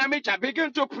 yes, Sonia Mita,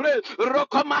 begin to pray.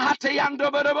 Rokomahate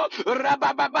Yandobabo,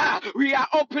 Rabababa, we are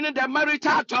opening the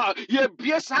marital door. Ye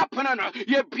bies happening,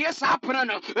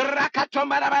 Rakato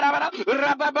Marababa,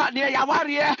 Rababa, near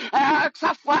Yawaria,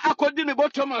 Safa, according to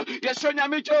bottom, yes, Sonia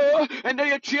Mito, and then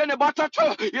you train about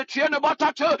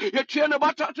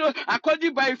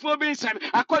according by 4 being some,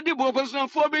 according to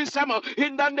 4 being some,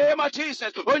 in the name of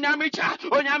Jesus, Onyamicha,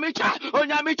 Onyamicha,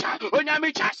 Onyamicha,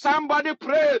 Onyamicha. Somebody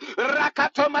pray.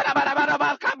 Rakato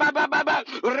Marababa Kababa,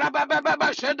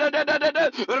 Rababa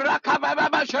Shedede,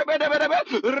 Rakababa Shebede,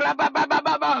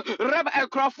 Rababa, Rabba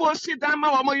Encrophone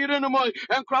Sidama Moyurino,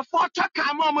 Encrophone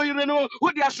Takama Moyurino,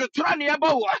 who they are Sutrania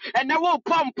Boa, and I will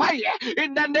pump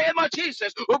in the name of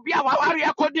Jesus. Ubia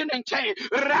Waria Codin and Chain,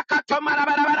 Rakato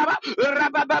Marababa,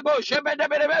 Rababo Shebede,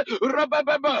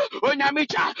 Rababa,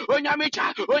 Onyamicha,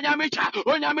 Onyamicha, Onyamicha,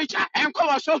 Onyamicha, and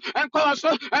Colosso, and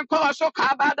Colosso, and Colosso,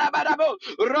 Kabadabadabo,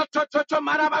 Rototo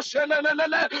Maraba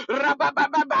Shelele,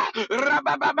 Rabababa,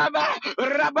 Rabababa,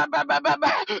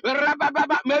 Rabababa,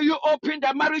 Rabababa. May you open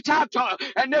the marital door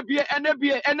and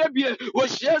NBA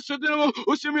was yes to do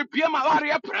Usimi Pia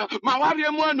Mawaria,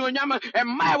 Mawaria Mono Yama, and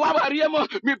my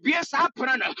Wawariamo, me Bias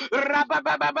Aprana,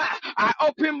 Rabababa. I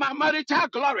open my marital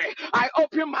glory. I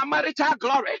open my marital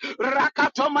glory.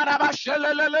 Rakato Maraba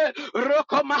Shelele,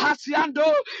 Roko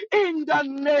Mahasiando, in the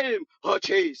name of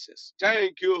Jesus.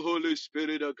 Thank you, Holy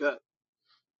Spirit of God.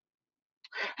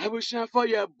 I wish for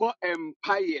your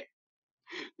empire.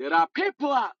 There are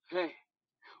people out hey.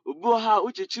 Uboha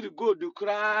uchichiri go du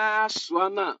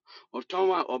swana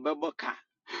otoma obeboka.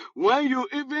 When you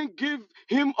even give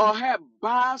him or her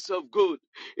bars of gold,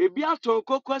 ebiaton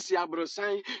koko si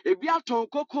abrosan, ebiaton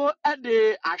koko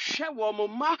ede ashe wo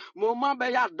moma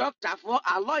be ya doctor for,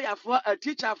 a lawyer for, a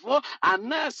teacher for, a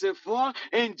nurse for,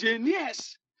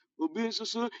 engineers. Obi nso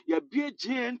so ya bie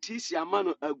GNTC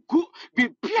amano agu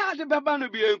bibia de beba no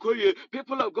bie enkoye.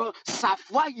 People of God,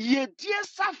 safwa ye die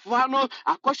safwa no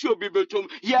akɔhye obi betom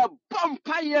ye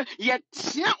bompa ye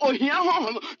tia ohia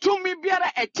honhom to mi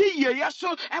biara eti ye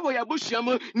yeso ewo ya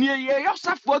busuam ne ye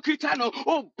yosafwa kita no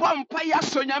o bompa ya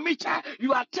sonyamicha.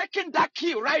 You are taking that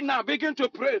key right now. Begin to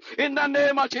pray in the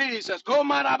name of Jesus.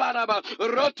 Komarabaraba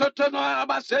rototono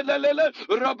abaselele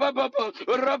robabo.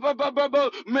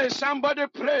 May somebody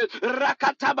pray.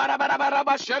 Rakata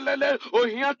barabaraba shelele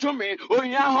ohia to me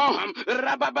ohia honhom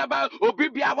rababa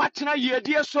obibia watena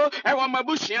yedie so ewa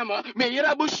mabushiama me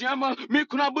yera bushiama me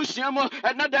kuna bushiama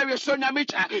another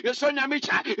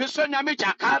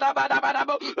yesonyamicha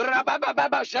karabarabarabo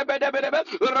rababa shebedebedebe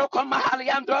rokoma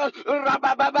haliando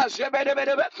rababa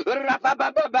shebedebedebe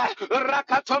rababa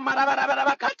rakato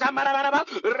marabaraba kata marabaraba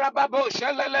rababo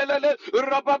shelele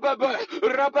rababa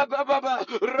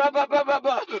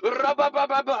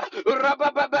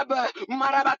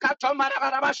marabakato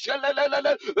marabaraba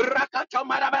shelele rakato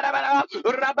marabaraba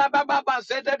rababa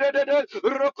zedede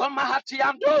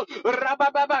rokomahatiando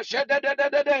rababa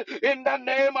zedede. In the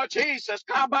name of Jesus,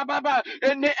 kababa,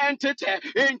 any entity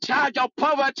in charge of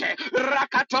poverty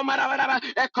rakato marabaraba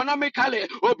economically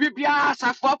obibia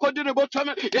safoko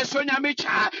dinibotom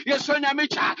yesonyamicha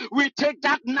we take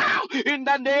that now in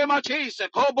the name of Jesus.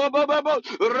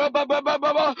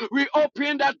 We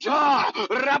open the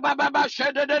door. Rabababa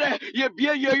shedede. Ye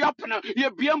bie ye yopna. Ye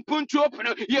bie mpuntu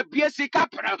opna. Ye bie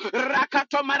sikapna.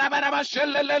 Rakato marabaraba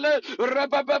shelelele.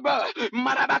 Rabababa.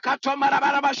 Marabakato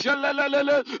marabaraba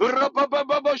shelelele.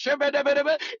 Rabababa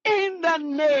shebedebedebe. In the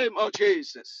name of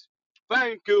Jesus.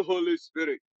 Thank you, Holy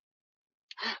Spirit.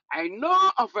 I know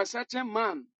of a certain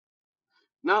man.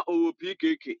 Now,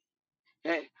 PKK.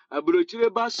 Hey, abrochire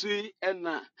basui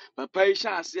ena papa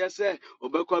isha asiese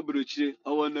obekwa abrochire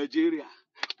owo Nigeria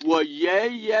wo ye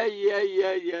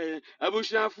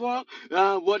abushafo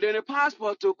wo de ne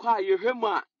passport to kwa yehwemu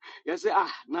a yese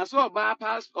na so oba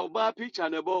pass oba picture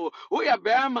ne bo wo ye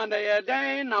be ma na ye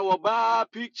den na wo ba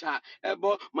picture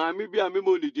ebo ma mi bia me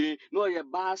molidi no ye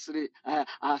basre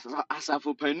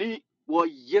asafo pani wo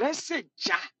yere se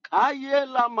ja kaye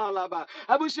la malaba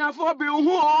abushafo bi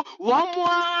hu wo mo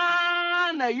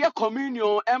na ye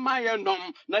communion ema ye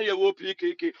nom na ye wo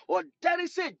PKK or there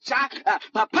is a ja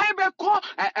papa be ko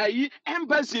ayi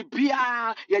embassy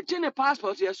bia ye gene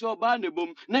passport ye so oba ne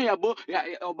bom na ye bo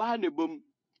oba ne bom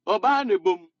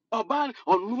oba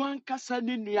onu ankasa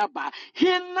ni nuaba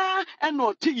hina ena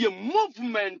oti ye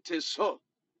movement so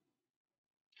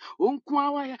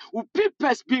unkwawa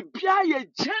upipes bibia ye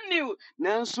genuine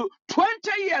nanso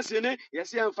 20 years in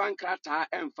yes emfa nkrata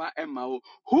emfa emma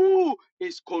who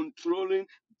is controlling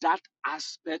that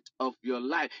aspect of your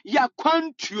life ya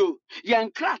kwantio ya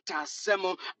nkrata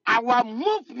semo our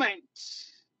movement.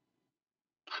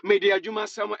 May the Ajuma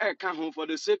Samo Eka for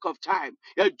the sake of time.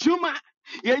 Ajuma,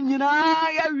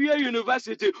 Yenina,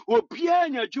 University, or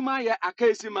Pianya Juma,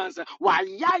 Akasi Mansa, why,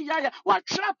 what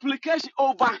application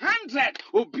over 100,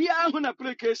 or Pian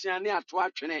application near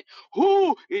Twachene,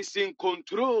 who is in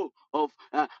control of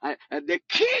the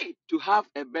key to have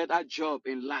a better job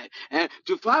in life and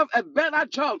to have a better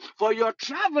job for your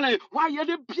traveling. Why you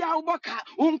the Piawaka,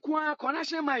 Unkwa,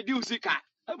 connection, my dusika.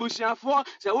 abusiafo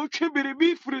sɛ wotwe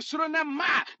biribi firi soro na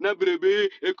ma na biribi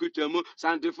ekutamu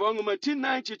santifo ngoma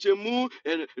 9 chichemu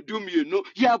dumienu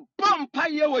yɛbɔ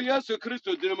mpaeɛ wɔ Yesu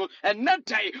Kristo din mu. And that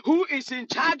day, who is in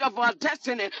charge of our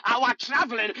destiny, our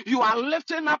traveling, you are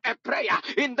lifting up a prayer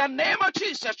in the name of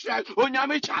Jesus Christ.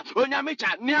 Onyamicha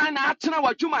niana atena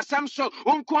wajuma samso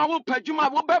unkwa wo pajuma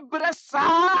wo bebresa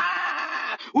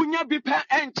unya bipa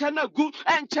enchana gu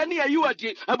enchani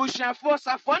ayuadi abushafo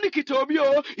safoni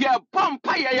kitobio ye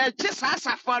bompa ye jisa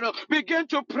safaro. Begin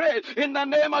to pray in the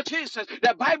name of Jesus.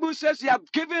 The Bible says you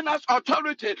have given us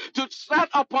authority to tread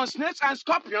upon snakes and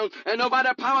scorpions and over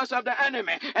the powers of the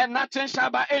enemy, and nothing shall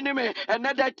by enemy. And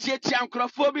that tieti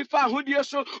ankrofobi fa hudie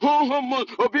so honhom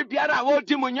obi biara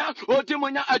odimunya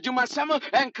ajumasemo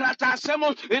and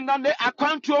kratasemo in the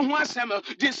akwantu ho asemo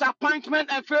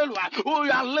disappointment and failure. Oh,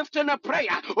 you are lifting a prayer.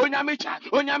 Onyamicha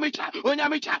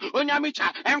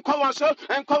and kawaso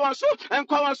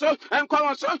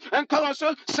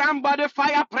somebody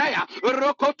fire prayer.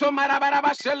 Rokoto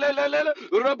marabaraba selelele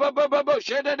robababa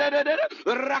shededede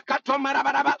rakato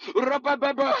marabaraba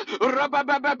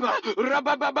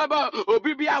robababa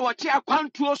obibia wati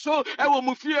akwantu so ewo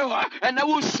mufie ho and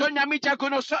ewo sonyamicha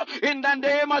kono so in the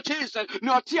name of Jesus.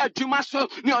 Nyoti adwuma so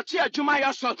nyoti adwuma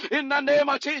ya so in the name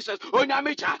of Jesus.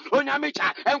 Onyamicha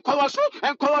and kawaso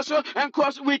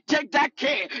we take that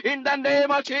key in the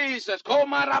name of Jesus.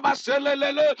 Komaraba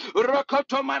selelele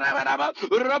rokoto marabaraba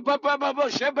robababa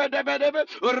shebedebedebe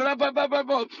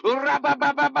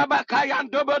robababa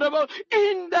kayandobodebo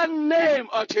in the name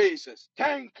of Jesus.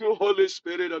 Thank you, Holy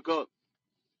Spirit of God.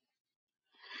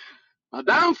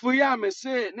 Madam Fuya me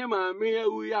say ne maame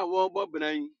awu ya wo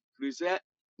bobran free say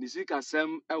ni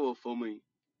sikasem e wo fomi.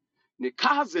 Ne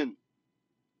cousin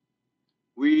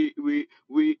we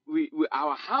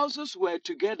our houses were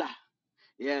together.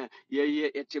 Yeah,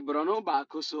 etibrono ba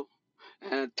koso.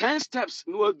 10 steps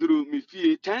no duru mi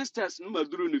fie, 10 steps no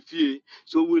maduru ni fie.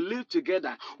 So we live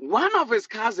together. One of his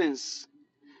cousins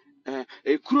a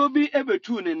krobi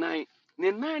ebetu ne nine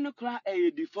no kra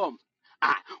deform.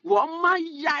 Woma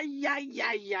ya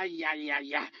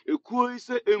ekuo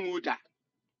ise enwuda.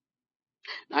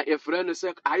 Na your friend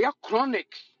say aya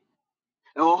chronic.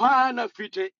 Na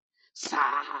fite sa.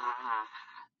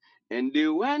 And they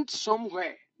went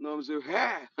somewhere. No say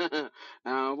hey.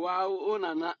 Wow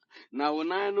onana na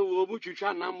wona no wo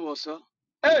butwitwa nam wo so.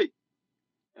 Hey!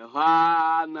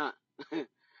 Na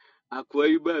akwa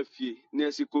yi ba fie.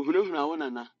 Na sikohunahuna wona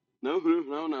na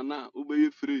hunahuna wona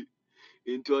ubeye free.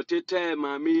 Into otete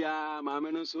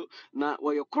maame no so na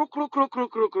woyo krokro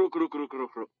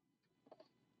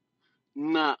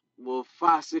na wo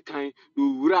fase kan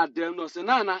wura dem no se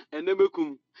nana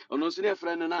enemekum ono so ne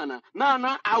frɛ no nana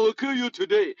I will kill you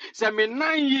today. Se me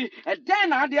nan yi eden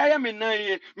na ade aye me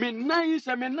nan yi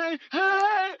se me nan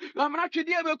hey amra twede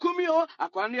ebekum yo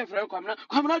akwa ne frɛ kwamna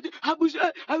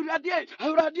abuja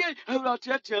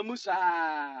awurade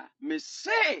musa me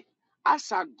say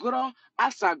asagro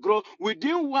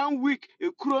within 1 week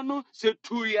ekuro no se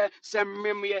 2 years se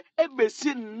memye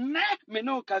ebesi ne me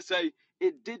no kasai.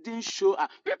 It didn't show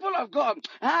up. People of God,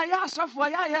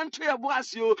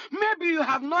 maybe you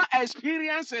have not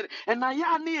experienced it. And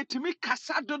I need to make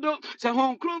casadodo, say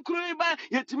home cruncriba,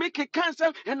 yet to make a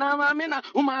cancer, and I'm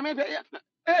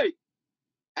hey.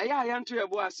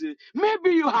 Maybe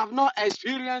you have not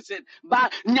experienced it,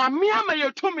 but nyamiama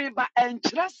you to me, but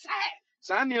interest.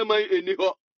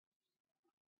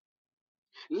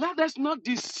 Let us not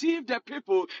deceive the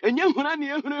people. But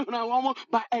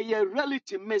a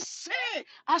reality may say,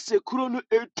 as a chrono,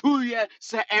 a 2 year,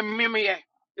 say, a mimie,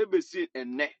 a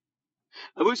ne.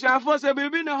 I wish I was a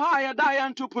baby in a higher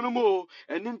dian to Punumo,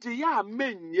 and into ya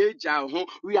men ye jaho.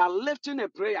 We are lifting a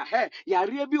prayer. Hey, ya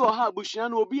rebi or ha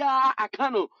bushan obia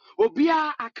akano,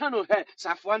 hey,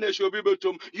 Safwane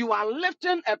shobibutum. You are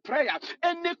lifting a prayer.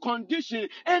 Any condition,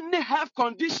 any health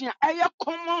condition, aya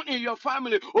common in your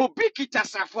family, obikita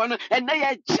Safwana, and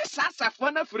they just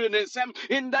Safwana for in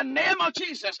the name of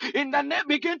Jesus. In the name,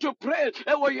 begin to pray.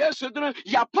 Whoever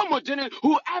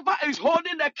is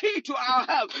holding the key to our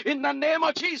health, in the name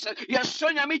of Jesus. Yes,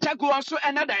 Sonia Mita go on so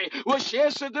another day. Was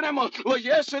yes, Rato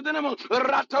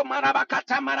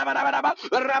Marabakata Marabaraba,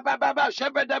 Rababa,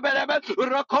 Shebedababa,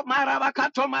 Roko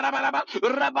Marabakato Marabaraba,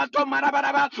 Rabato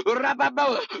Marabaraba,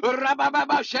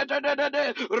 Rababa,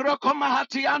 Shedade, Roko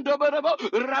Mahati and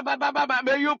Rababa.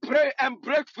 May you pray and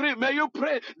break free. May you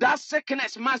pray. That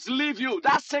sickness must leave you.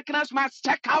 That sickness must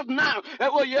check out now.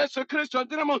 Ewo Yesu Christo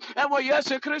dinamo. Ewo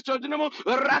Yesu Christo dinamo.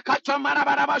 Rakato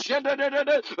Marabaraba, Shedade,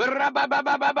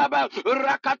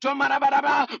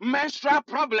 menstrual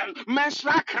problem,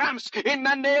 menstrual cramps in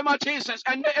the name of Jesus.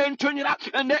 And the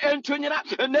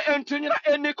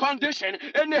any condition,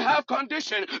 any health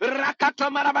condition,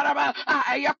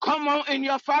 common in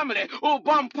your family. Oh,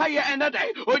 Bompire and a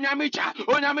day, Onyamicha,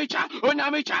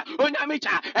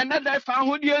 another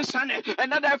Fahudian son,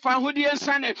 another Fahudian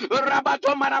son,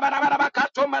 Rabato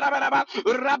Marabarabakato Marabaraba,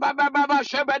 Rabababa,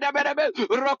 Shabadabebe,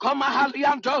 Rokoma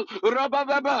Halianto,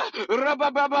 Rabababa,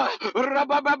 Rabababa,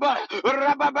 Rabababa,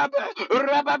 Rabababa,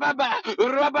 Rabababa,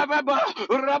 Rabababa,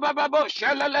 Rabababa,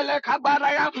 Shalalele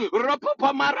Kabaraya,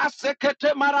 Ropopa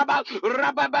Marasekete Maraba,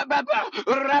 Rabababa,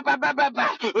 Rabababa,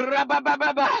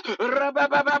 Rabababa,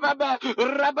 Rabababa,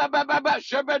 Rabababa,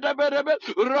 Shabadabebe,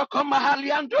 Rokoma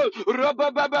Halianto,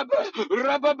 Rabababa,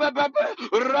 Rabababa,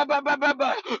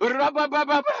 Rabababa,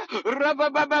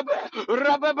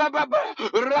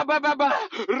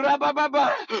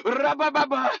 Rabababa,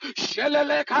 Rabababa,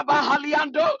 Shelele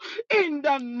Kabahaliando, in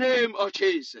the name of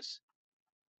Jesus.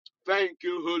 Thank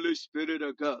you, Holy Spirit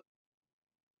of God.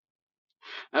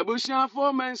 Abusia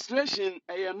for menstruation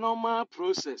a normal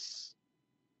process.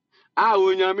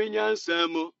 Unyaminya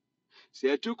nsemo.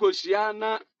 Se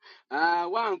tukosiana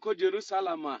wanko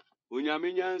Jerusalem.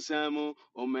 Unyaminya nsemo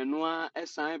omenua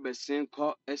esan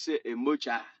besenko ese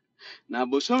emocha. Na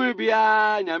bosomi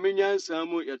bia nyaminya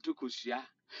nsemo yatukosia.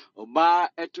 Oba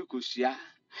etukosia.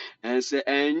 Ense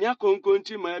enya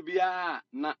konkonti ma bia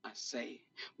na asay.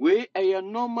 We a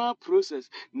normal process.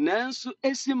 Nanso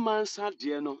esi mansa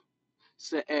de no.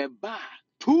 Se eba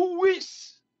 2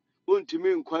 weeks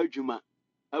ontimi nkwa adwuma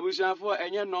abusuafo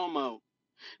enye normal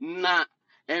na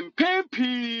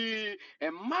empempi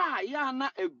emma ya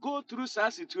na go through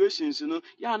such situations no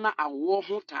ya na awo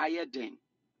ho taye den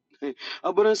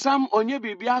Abraham onye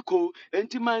bibiako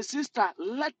enti my sister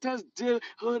let us deal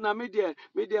na media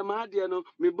ma de no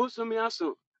me bosomi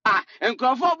aso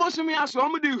nkrofo bosomi aso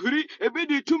om de huri ebi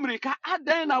di tumrika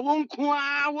adan na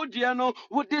wonko wo de no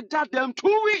wo de dadam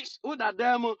 2 weeks wo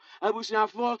dadam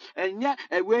abusuafo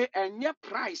enye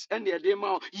price and de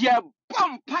ma ye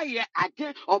Pampire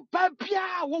again or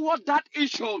babia what that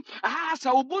issue.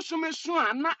 Sa obosume so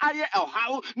na aye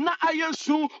how na aye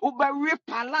soon uberi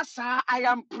palasa. I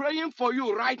am praying for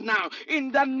you right now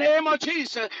in the name of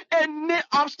Jesus. Any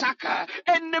obstacle,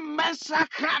 any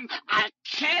massacre, I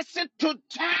curse it to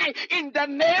die in the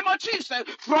name of Jesus.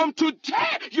 From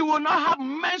today, you will not have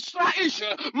menstrual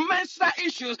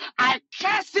issues. I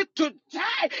curse it to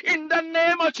die in the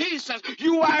name of Jesus.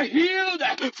 You are healed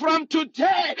from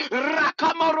today.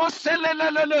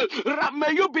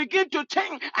 May you begin to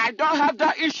think, I don't have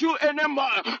that issue anymore.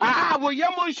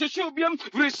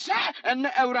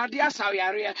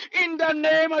 In the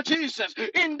name of Jesus.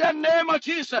 In the name of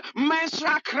Jesus.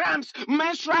 Menstrual cramps,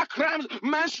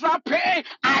 menstrual pain.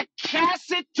 I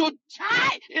cast it to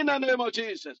die in the name of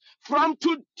Jesus. From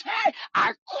today,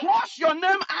 I cross your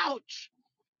name out.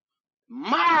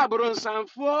 Ma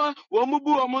bronsanfo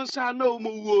womubu omonsa na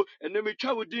omuwo enemi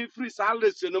twa wodi free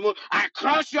silence no mo I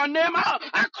cross your name out.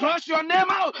 I cross your name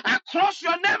out. I cross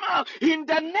your name out in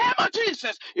the name of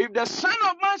Jesus. If the Son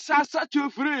of Man shall set you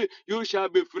free, you shall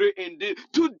be free indeed.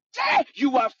 Today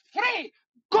you are free.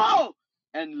 Go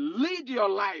and lead your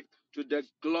life to the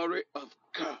glory of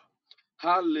God.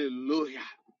 Hallelujah.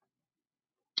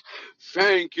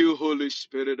 Thank you, Holy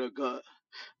Spirit of God.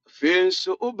 You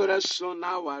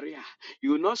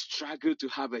will not struggle to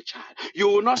have a child. You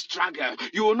will not struggle.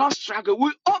 You will not struggle.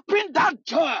 We open that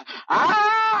door.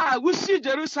 We see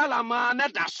Jerusalem.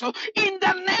 So in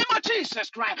the name of Jesus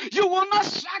Christ, you will not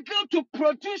struggle to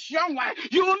produce young wife.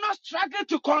 You will not struggle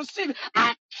to conceive.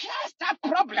 I cast that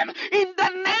problem in the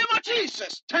name of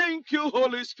Jesus. Thank you,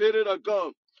 Holy Spirit of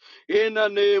God. In the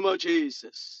name of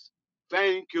Jesus.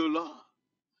 Thank you, Lord.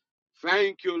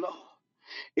 Thank you, Lord.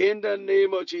 In the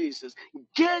name of Jesus.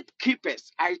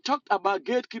 Gatekeepers. I talked about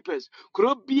gatekeepers.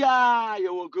 Krobia,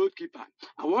 your gatekeeper.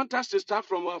 I want us to start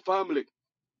from our family.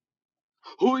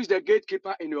 Who is the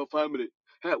gatekeeper in your family?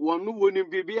 One who wouldn't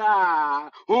be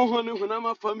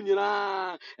hunama family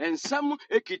and some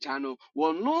ekitano.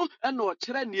 One no and no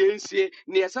treniency,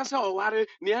 neasa or worry,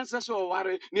 neasa or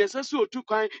worry, neasa too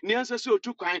kind, neasa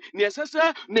too kind,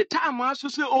 neasa netama so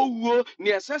say oh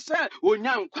neasa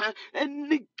unyanqua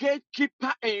any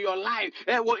gatekeeper in your life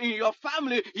in your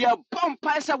family, your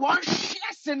bumpire one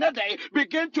yes in a day.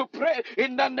 Begin to pray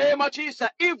in the name of Jesus.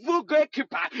 Evil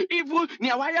gatekeeper, evil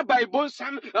near Bible.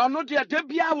 Ano dia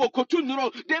debia wo kotu nuro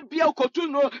de bia kotu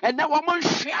no and na wo mon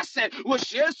hwea se wo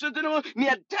hwea su de no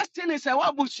ne destiny se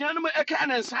wa busua no e ka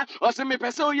ne nsa o se me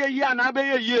pese o ye yi ana be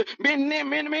ye yi me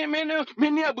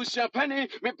ne abusua pani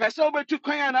me pese o betu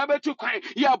kwan ana betu kwan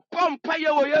ya bompa ye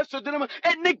wo yesu de no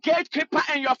any gatekeeper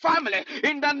in your family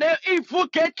in the name evil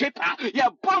gatekeeper ya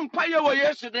bompa ye wo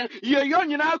yesu de ye yo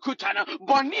nyina kutana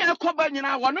boni akoba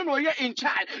nyina wono no ye in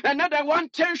charge another one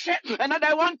tension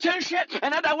another one tension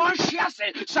another one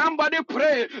shiase somebody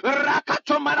pray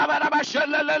rakato marabaraba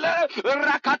shelele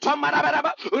rakato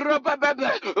marabaraba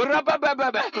rabababa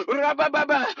rabababa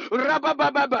rabababa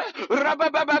rabababa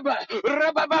rabababa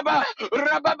rabababa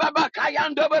rabababa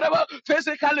kayando baraba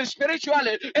physically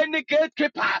spiritually any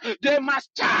gatekeeper they must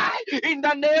die in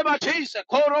the name of Jesus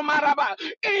koromaraba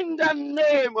in the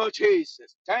name of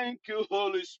Jesus. Thank you,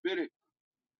 Holy Spirit.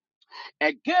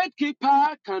 A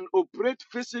gatekeeper can operate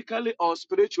physically or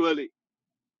spiritually.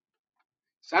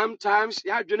 Sometimes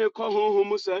ya dwene ko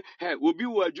honhom say hey obi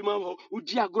wo adwuma ho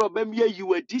udi agro ba me yi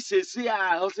wadi sese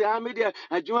a o say am de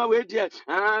adwuma we de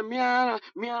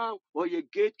mia o ye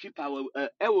gatekeeper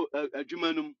e wo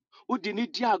adwuma num udi ni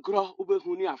di agro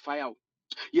obehu ni afaya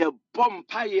ye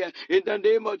bompaye in the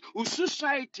name of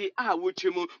society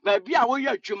wuchimu baby a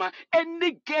woyɛ adwuma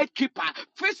any gatekeeper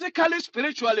physically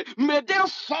spiritually may they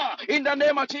fall in the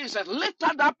name of Jesus. Lift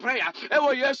up that prayer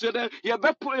ewo yesu de ye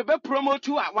be promote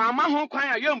a wa ma ho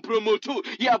kwan a ye promote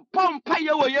ye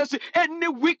bompaye wo yesu any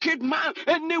wicked man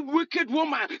any wicked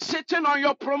woman sitting on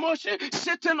your promotion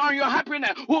sitting on your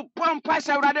happiness who bompaye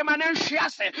se urade man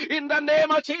in the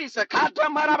name of Jesus.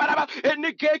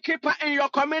 Any gatekeeper in your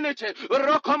community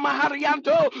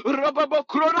Rokomaharianto, Robobo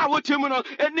Krona Wutimuno,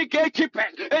 any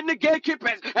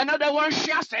gatekeepers, another one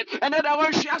shares it, another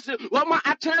one shares it. Wama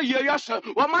Atana Yoso,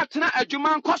 Wamatana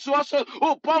Ajuman Kososo,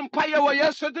 O Pompaya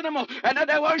Yesodinamo,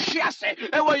 another one shares it,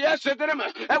 Ewa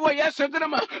Yesodinamo, Ewa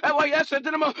Yesodinamo, Ewa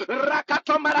Yesodinamo,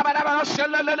 Rakato Marabara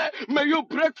Shelele. May you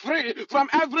break free from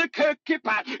every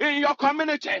gatekeeper in your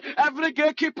community, every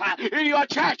gatekeeper in your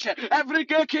church, every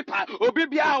gatekeeper.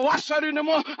 Obibia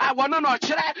Wasarinamo, I want to know.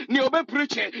 Ni obe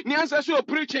preach ni answer so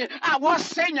preach I was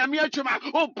saying nyame adwuma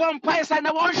o bompa say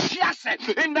na won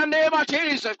hyiase in the name of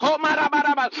Jesus ko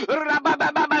marabaraba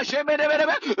rabababa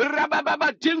shebedebedebe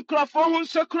rabababa dinkrofo hun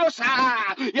sekrosa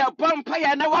ya bompa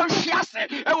ya na won hyiase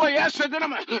e wo yesu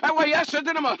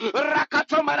dinama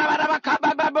rakato marabaraba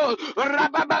kabababo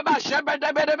rabababa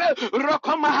shebedebedebe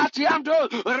rokoma hatiando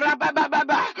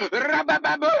rabababa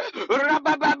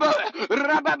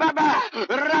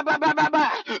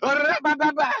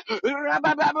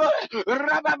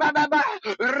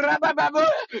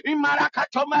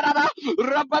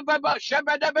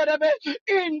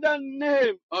in the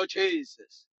name of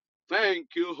Jesus.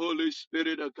 Thank you, Holy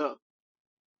Spirit of God.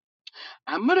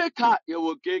 America,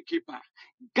 your gatekeeper.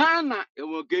 Ghana,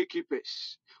 your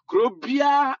gatekeepers.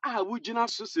 Krobia, Wujina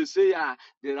Susseya,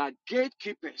 there are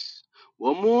gatekeepers.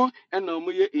 One more and no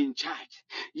more in charge.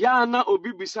 Yana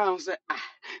Obibisa say,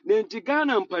 Nenti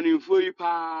Ghana and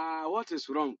Paninfoipa, what is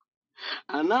wrong?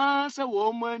 And as a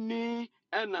woman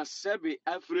and a sebi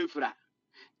Afrifra,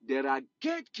 there are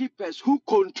gatekeepers who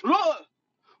control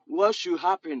what should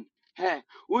happen. Hey,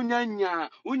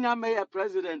 unya mayor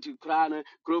president Ukraine,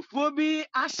 Krofobi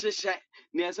Ashisha,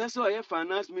 Nesaso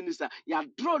finance minister, ya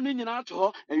drawn in out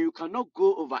her and you cannot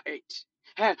go over it.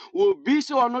 Hey, will be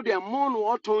so no the moon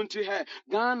or 20 her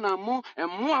Ghana mo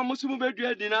and more Muslim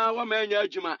bedre dina wa manya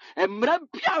juma and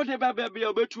mrapia de baby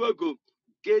obetuago.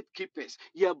 Gatekeepers,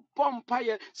 ye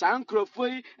bompire,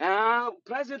 Sancrofoy,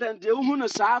 president de Uhuno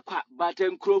Saka, but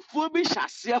en Crofobi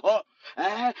Shaseho.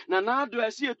 Na do I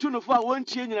see a tune of one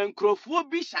change and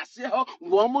Crofobi Shaseho,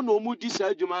 woman no moody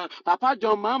surgeon, Papa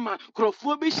John Mama,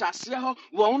 Crofobi Shaseho,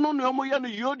 one no more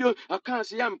yodo, I can't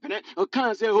say Ampene, I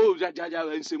can't say, oh,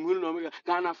 Jaja and Simuno,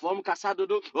 Ghana form Casado,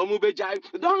 or Mubejai.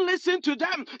 Don't listen to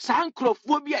them.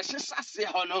 Sancrophobia,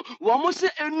 Shaseho, no, one say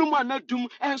Enuma Dum,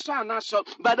 and so on,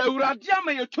 but the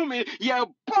Radiama to me, ye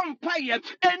bompire,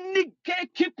 any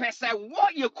gatekeepers,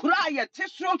 what you cry at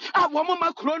Tisro, a woman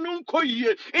Macronum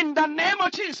Koye, in the name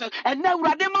of Jesus, and now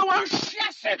Radema one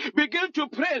shase, begin to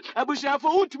pray. Abusha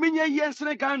for Utminia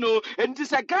Yensregano, and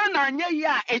this a Ghana,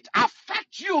 it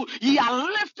affects you. Ye are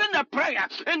lifting a prayer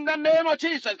in the name of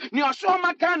Jesus.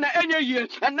 Nyosoma Ghana any year,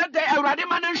 and that day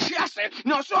Radema and Shase,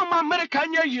 Nyosoma America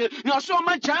any year,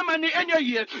 Nyosoma Germany any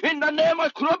year, in the name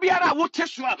of Krobiara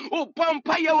Wutiswa, O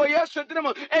Pompaya, yes,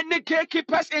 any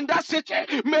gatekeepers in that city,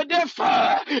 may they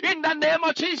fall in the name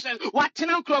of Jesus. What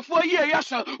Tinanko for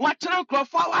years, what Tinanko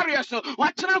for warriors,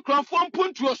 what Tinanko for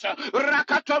Puntuos,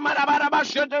 Rakato Marabaraba,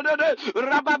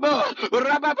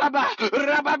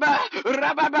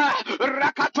 Rababa,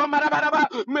 Rakato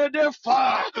Marabaraba, may they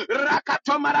fall,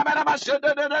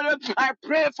 I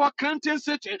pray for Clinton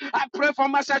City. I pray for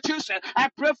Massachusetts. I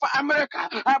pray for America.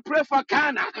 I pray for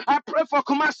Ghana. I pray for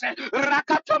Kumasi.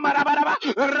 Rakato marabaraba.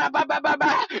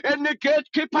 Rabababa. And the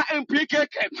gatekeeper in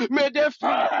PKK. May they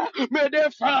fall. May they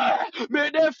fall. May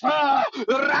they fall.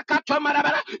 Rakato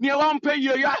marabara. Nyompe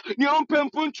yoya. Nyompe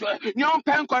mpunchwe.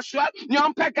 Nyompe nkoswa.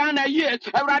 Nyompe Ghana ye.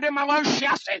 Everybody ma wan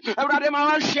shiase. Everybody ma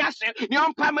wan shiase.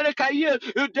 Nyompe America ye.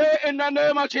 Today in the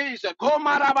name of Jesus.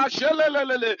 Komaraba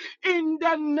shelelelele. In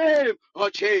the name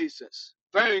of Jesus.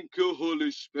 Thank you,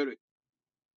 Holy Spirit.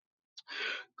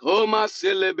 Koma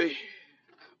selebe.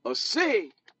 Or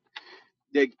say,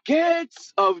 the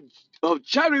gates of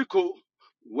Jericho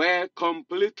were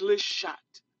completely shut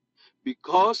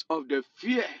because of the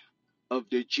fear of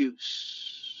the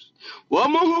Jews.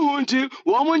 Womuhunti,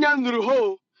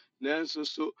 womunyandruho, nenso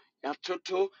so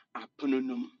yatoto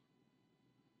apununum.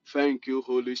 Thank you,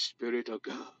 Holy Spirit of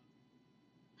God.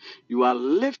 You are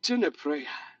lifting a prayer.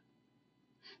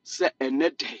 Say a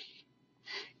day.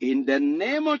 In the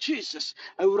name of Jesus,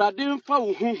 Awurade mfa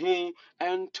wo huhu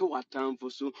ento watamfo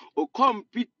so o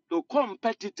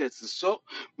competitors so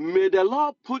may the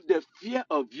Lord put the fear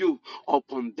of you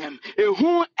upon them.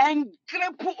 Ehu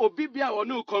engrepo obibia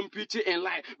onu compete in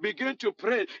life. Begin to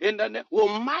pray in the name.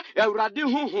 Oma Awurade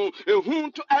huhu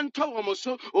ehu to ento wo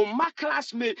so o ma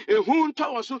classmate ehu to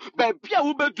wo so babia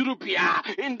wo beduru bia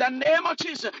in the name of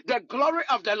Jesus. The glory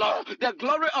of the Lord, the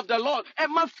glory of the Lord.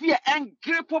 Emma fear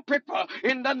engrepo people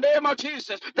in the name of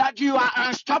Jesus that you are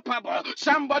unstoppable.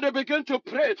 Somebody begin to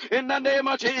pray in the name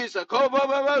of Jesus.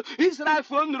 Israel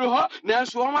fundruho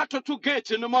neswoma to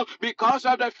gate no more because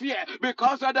of the fear,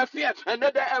 because of the fear. And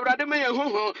then the Euradime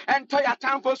huhu entire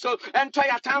time for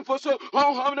so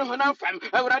home no hanafam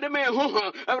Euradime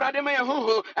huhu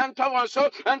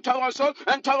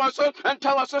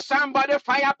and so somebody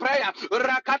fire prayer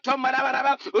rakato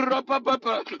marababa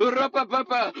robaba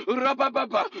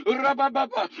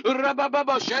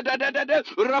shedede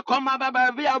rokoma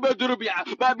baba ubedurubia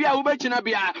babia ubechina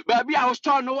bia babia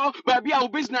store no babia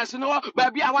business no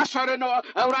babia wasore no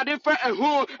already for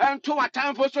who and to a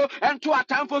time for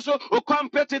so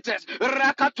competitors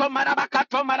rakato maraba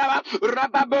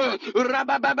rababa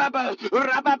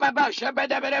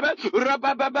shebedebe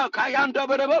rababa kayando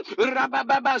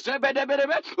rababa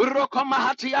shebedebe rokoma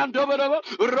hatiando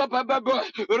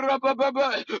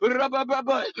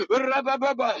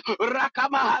rababa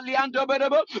rakama haliando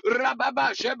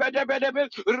rababa shebedebe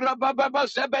rababa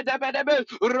shebedebe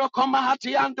rokoma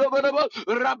hatiando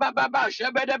rababa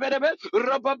shebedebe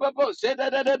rababa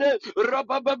sedede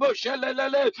rababa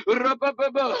shelele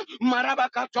rababa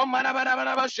marabakato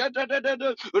marababa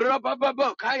shedede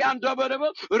rababa kayando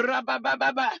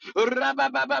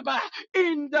rababa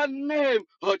in the name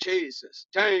of Jesus.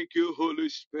 Thank you, Holy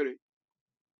Spirit.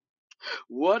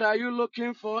 What are you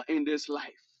looking for in this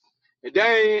life?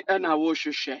 Today, and I will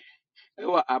share.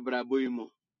 Ewa abraboimo.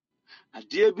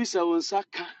 Adie bisa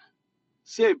wonsaka.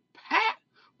 Say, pa,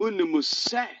 unimu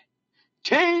say.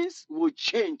 Things will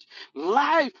change.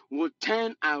 Life will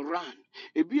turn around.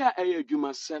 Ebia eye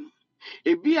jumasem.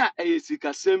 Ebia eye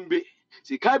sikasembe.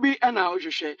 Sikabi ana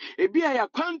ohwehwe. Ebia ya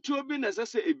kwanto bi na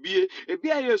sese ebie.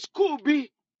 Ebia ya school bi.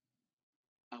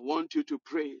 I want you to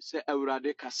pray. Say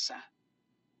Awurade kasa.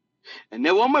 And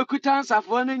the woman could answer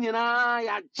for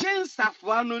ya chance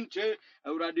for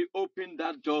already open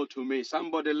that door to me.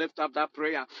 Somebody lift up that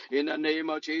prayer in the name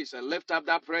of Jesus. Lift up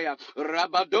that prayer.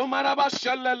 Rabadoma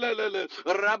rabashalele.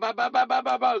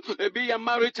 Rabababababa. Be a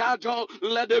marital door.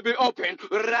 Let it be open.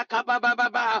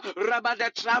 Rakabababa. Rabba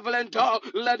the traveling door.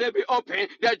 Let it be open.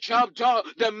 The job door.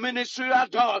 The ministerial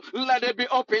door. Let it be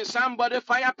open. Somebody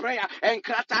fire prayer and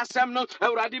krata semno.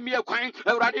 Already me a coin.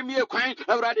 Already me a coin.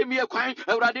 Already me a coin.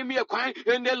 Already me a coin.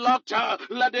 In the locked door.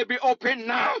 Let it be open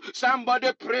now.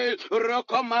 Somebody pray.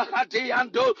 Rokoma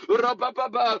hadiando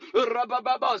robababa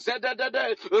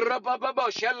zedede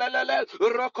robababa shelele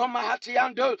rokoma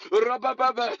hatiando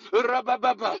robababa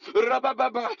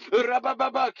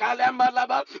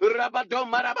kalemalaba rabado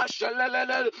maraba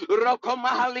shelele rokoma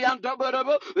haliando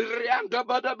bobo riando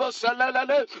bobo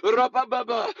shelele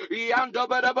robababa yando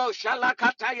bobo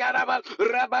shalakata yaraba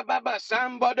rabababa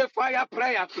somebody fire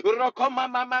prayer rokoma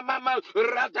mama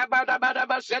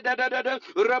radabada zedede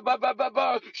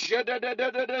robababa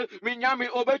Minyami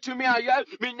over to me aya.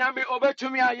 Minyami over to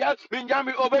me aya.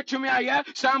 Minyami over to me aya.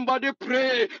 Somebody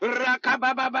pray.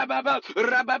 Rakababababa.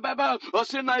 Rabababa.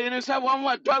 Osina yenisa one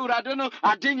word. Dawuradono.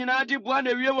 Adinyina di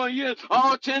buane wie won ye.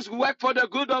 All things work for the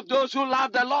good of those who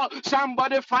love the Lord.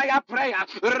 Somebody fire prayer.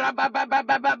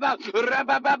 Rababababa.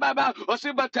 Rabababa.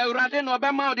 Osiba tawuradeno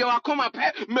bema de wakoma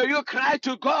pe. May you cry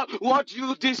to God what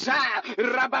you desire.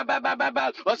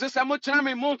 Rababababa. Osisa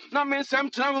mutrami mu na mensem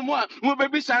trami mu. Mu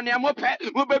baby sanya mo pe.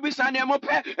 Mu baby sanya mo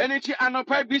pe. Enichi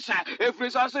anope bisa. If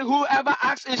resources whoever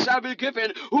asks it shall be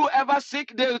given. Whoever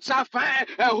seek they shall find.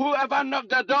 And whoever knock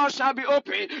the door shall be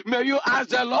open. May you ask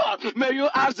the Lord. May you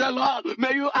ask the Lord.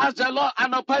 May you ask the Lord.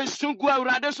 Anope sungu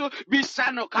uradeso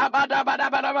bisano kabada bada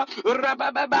bada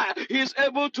rabababa. He is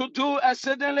able to do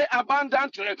exceedingly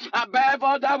abundantly above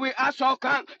all that we ask or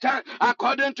can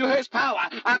according to his power.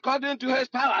 According to his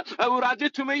power.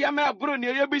 Uradi to me yame bruni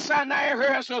yebisa na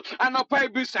eheso anope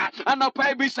bisa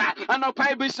anope bisa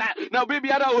anope bisa. Now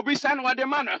baby ada obisa no de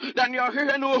man than your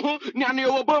hehe no hu nyane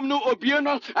obom no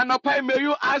obieno anope. May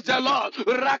you ask the Lord.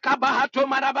 Rakabahato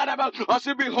marababa.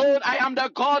 Also behold, I am the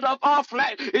God of all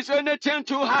flesh. Is anything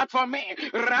too hard for me?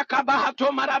 Rakabahato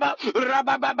maraba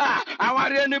rabababa.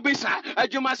 Awari ni bisa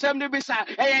ajumasem ni bisa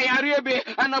eyariebe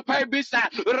anope bisa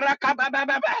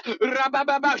rakabababa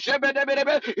rabababa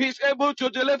shebedebedebe. He's able to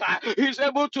deliver. He's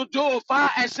able to do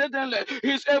far exceedingly.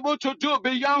 He's able to do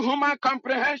beyond human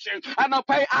comprehension.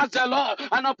 Anope ask the Lord.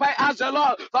 Anope ask the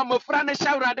Lord. From frane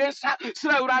shawrade sa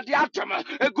srawrade atama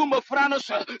egumo frano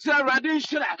so srawrade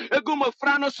shira egumo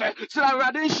frano so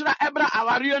srawrade shira ebra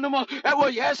awari no mo ewo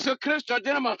Yesu Kristo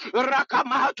dinamo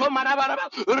rakamahato marabaraba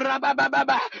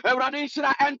rabababa ewrade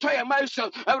shira ento ye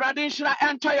maiso ewrade shira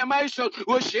ento ye maiso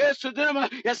wo Yesu dinamo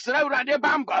yesrawrade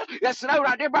bamba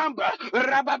yesrawrade bamba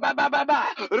rabababa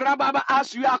rababa.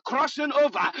 As you are crossing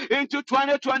over into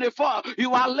 2024,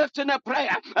 you are lifting a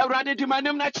prayer. Ewrade di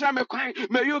manim na chira me kwan.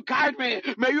 May you guide me.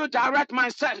 May you direct my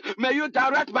steps. May you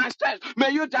direct my steps.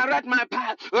 May you direct my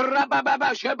path.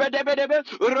 Rabababa shebedebedebe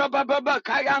rabababa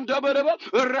kayandobedebe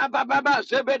rabababa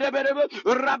shebedebedebe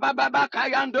rabababa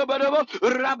kayandobedebe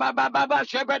rabababa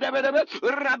shebedebedebe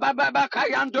rabababa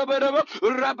kayandobedebe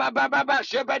rabababa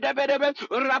shebedebedebe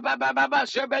rabababa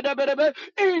shebedebedebe.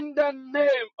 In the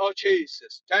name of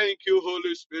Jesus. Thank you,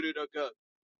 Holy Spirit of God.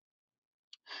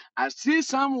 I see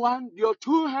someone, your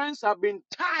two hands have been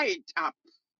tied up.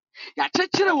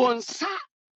 Yachechere wonsa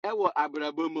ewo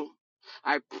abrabomo.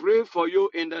 I pray for you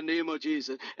in the name of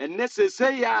Jesus. And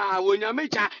necessary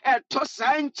wonyameja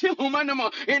etosanti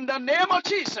humanimo in the name of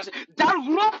Jesus. That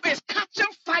rope is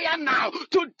catching fire now.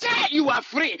 Today you are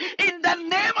free in the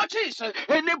name of Jesus.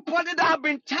 Anybody that have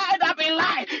been tied up in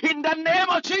life in the name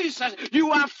of Jesus,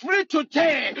 you are free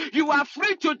today. You are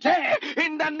free today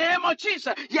in the name of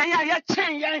Jesus.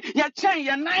 Ya chen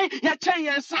ya nine ya chen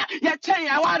ya sa ya chen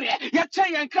ya warrior ya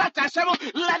chen ya krata semo.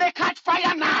 Let it catch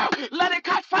fire now. Let it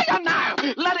catch fire now.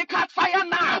 Let it catch fire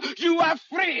now. You are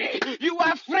free. You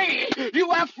are free. You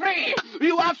are free.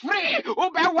 You are free.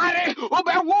 Ube wari,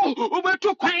 ube wu, ube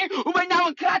tukwen, ube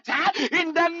nyawan krata.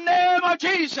 In the name of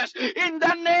Jesus. In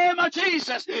the name of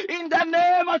Jesus. In the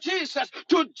name of Jesus.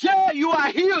 Today you are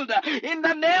healed. In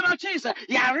the name of Jesus.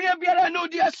 Yari biara no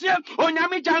diasim.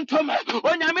 Onyami jantoma.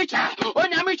 Onyamicha.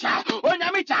 Onyamicha.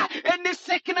 Onyamicha. Any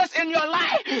sickness in your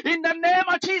life. In the name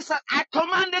of Jesus. I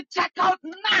command it check out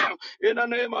now. In the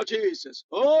name of Jesus.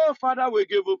 Oh, Father, we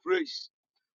give you praise.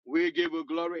 We give you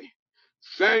glory.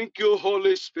 Thank you,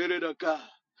 Holy Spirit of God.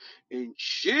 In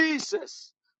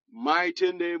Jesus'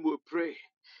 mighty name we pray.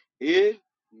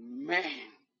 Amen.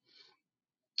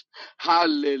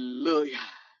 Hallelujah.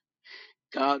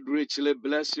 God richly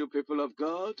bless you, people of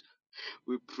God.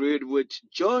 We prayed with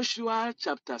Joshua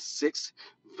chapter 6,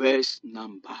 verse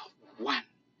number 1.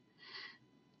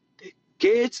 The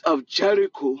gates of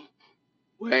Jericho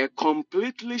were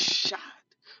completely shut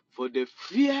for the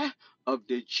fear of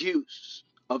the Jews,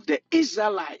 of the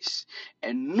Israelites,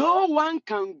 and no one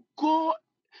can go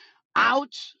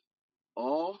out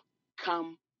or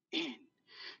come in.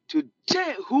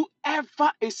 Today,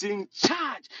 whoever is in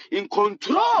charge, in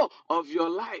control of your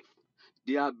life,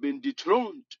 they have been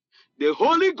dethroned. The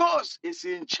Holy Ghost is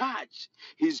in charge.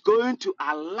 He's going to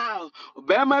allow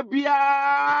Obama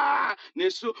Bia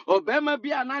Nesu Obama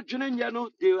Bia Najunin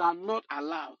Yano, they are not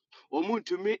allowed.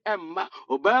 omuntumi emma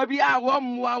obabi a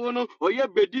womwa no oye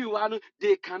bedi wa no,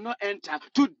 they cannot enter.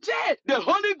 Today the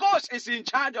Holy Ghost is in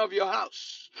charge of your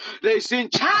house. He's in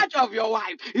charge of your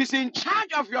wife. He's in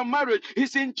charge of your marriage.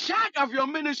 He's in charge of your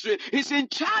ministry. He's in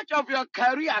charge of your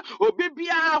career.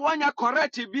 Obibia wanya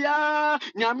correct bia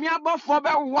nyamia bofo be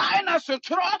why na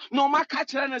sotro no maka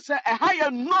kire ne say a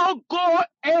higher no go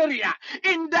area.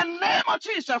 In the name of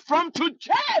Jesus, from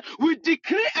today we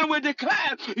decree and we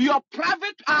declare your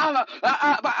private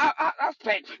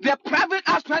aspect, the private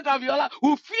aspect of your life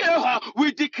will fear her.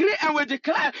 We decree and we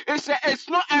declare it's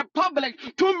not a public.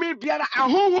 To me, biara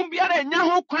ahun biara nya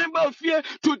ho kwan ba fear.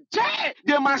 Today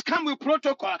they must come with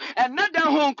protocol. And not the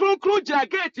home kru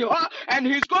gate, and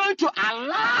he's going to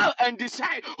allow and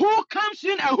decide who comes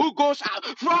in and who goes out.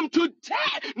 From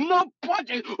today,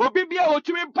 nobody obibia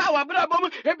otumi power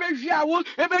brabom ebe hwiawo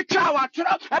ebe twawa tro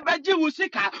ebe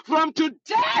jiwusika. From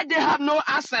today they have no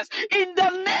access. In the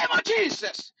name of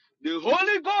Jesus, the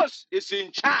Holy Ghost is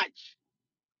in charge.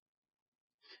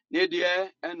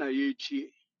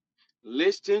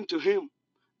 Listen to him.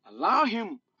 Allow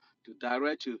him to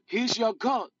direct you. He's your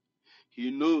God.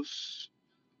 He knows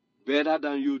better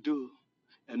than you do.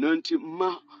 And until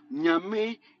ma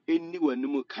nyame eni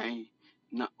wanimu kain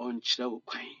na onchira wo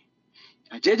kwan.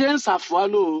 Ajeje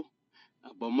nsafwalo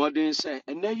abomodin say,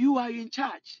 and then you are in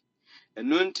charge.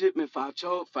 And until me fa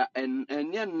cho fa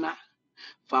enye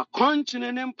fa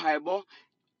continent paibo,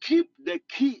 keep the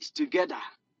keys together.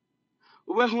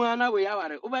 Ubehuana we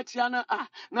are Ubetiana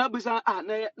na bisa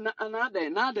na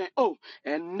de oh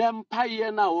and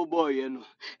empire na boy no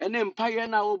and empire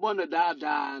na ubon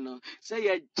da no say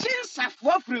a jeans of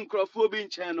waffling crofobin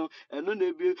channel and no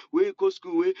be we go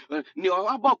school we ni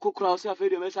about kokra say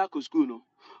afedi mesako school no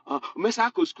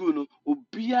mesako school no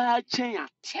ubia chen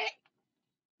ate.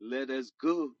 Let us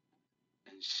go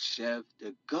and serve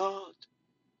the God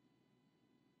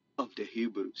of the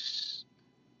Hebrews.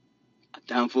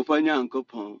 Atamfo pa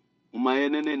nyankopon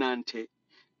umayene ne nante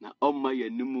na omma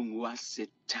yenumu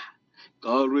nwaseta.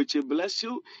 God richly bless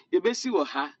you. Yebesi wo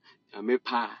ha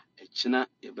amepa echina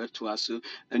yebeto aso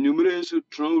anumere nso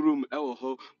throne room ewo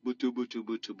ho butu.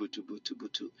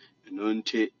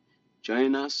 Enonte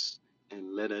join us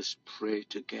and let us pray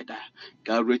together.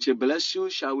 God richly bless you.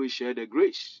 Shall we share the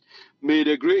grace? May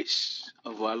the grace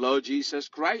of our Lord Jesus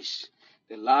Christ,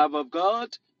 the love of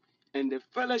God, and the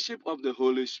fellowship of the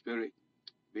Holy Spirit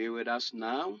be with us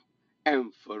now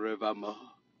and forevermore.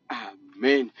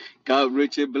 Amen. God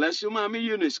richly bless you, Mami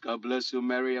Eunice. God bless you,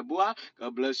 Mary Abua.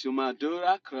 God bless you,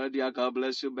 Madura. Claudia. God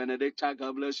bless you, Benedicta.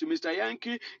 God bless you, Mr.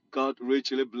 Yankee. God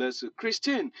richly bless you,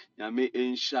 Christine. Yami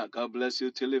Insha. God bless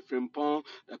you, Tilly Frimpong.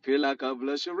 Apila. God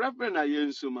bless you, Reverend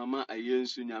Ayensu, Mama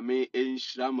Ayensu. Yami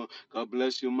Inshamo. God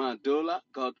bless you, Madola.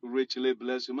 God richly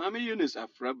bless you, Mami Eunice.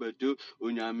 Afrabadu.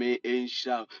 Unyami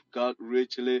Insha. God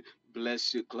richly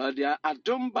bless you, Claudia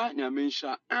Adumba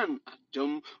Nyaminsha and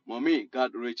Adum Mommy.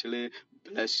 God richly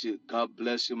bless you. God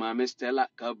bless you, Mommy Stella.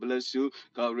 God bless you.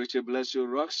 God richly bless you,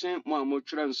 Roxanne. Mamu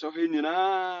Tran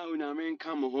Sohinina Unyamin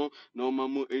Kamoho. No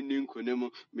Mamu Enin Kunemo.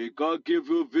 May God give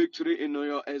you victory in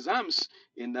your exams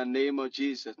in the name of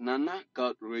Jesus. Nana,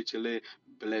 God richly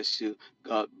bless you.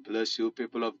 God bless you,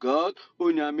 people of God.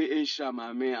 Unyami Insha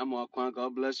Mami Amwakwan.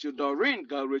 God bless you. Doreen,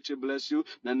 God richly bless you.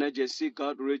 Nana Jesse,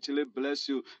 God richly bless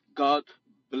you. God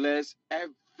bless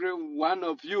every one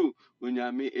of you.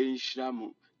 Unyami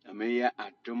Inshamu. Yameya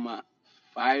Aduma.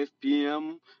 5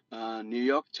 p.m. New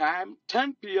York time,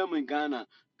 10 p.m. in Ghana.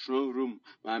 Throne room.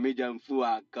 Mami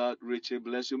Jamfua. God richly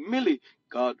bless you. Millie.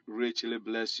 God richly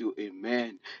bless you.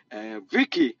 Amen.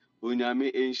 Vicky.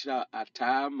 Unyami Insha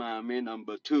Ata Mami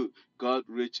number 2. God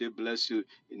richly bless you.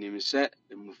 In him said,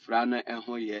 Mufrana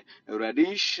Ehoye.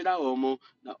 Radin Shra Omo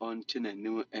na ontin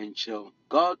new angel.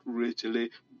 God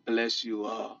richly bless you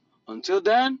all. Until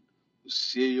then, we'll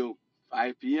see you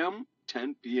 5 p.m.,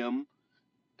 10 p.m.,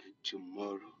 and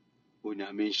tomorrow.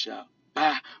 Unyamisha.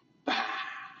 Bye. Bye.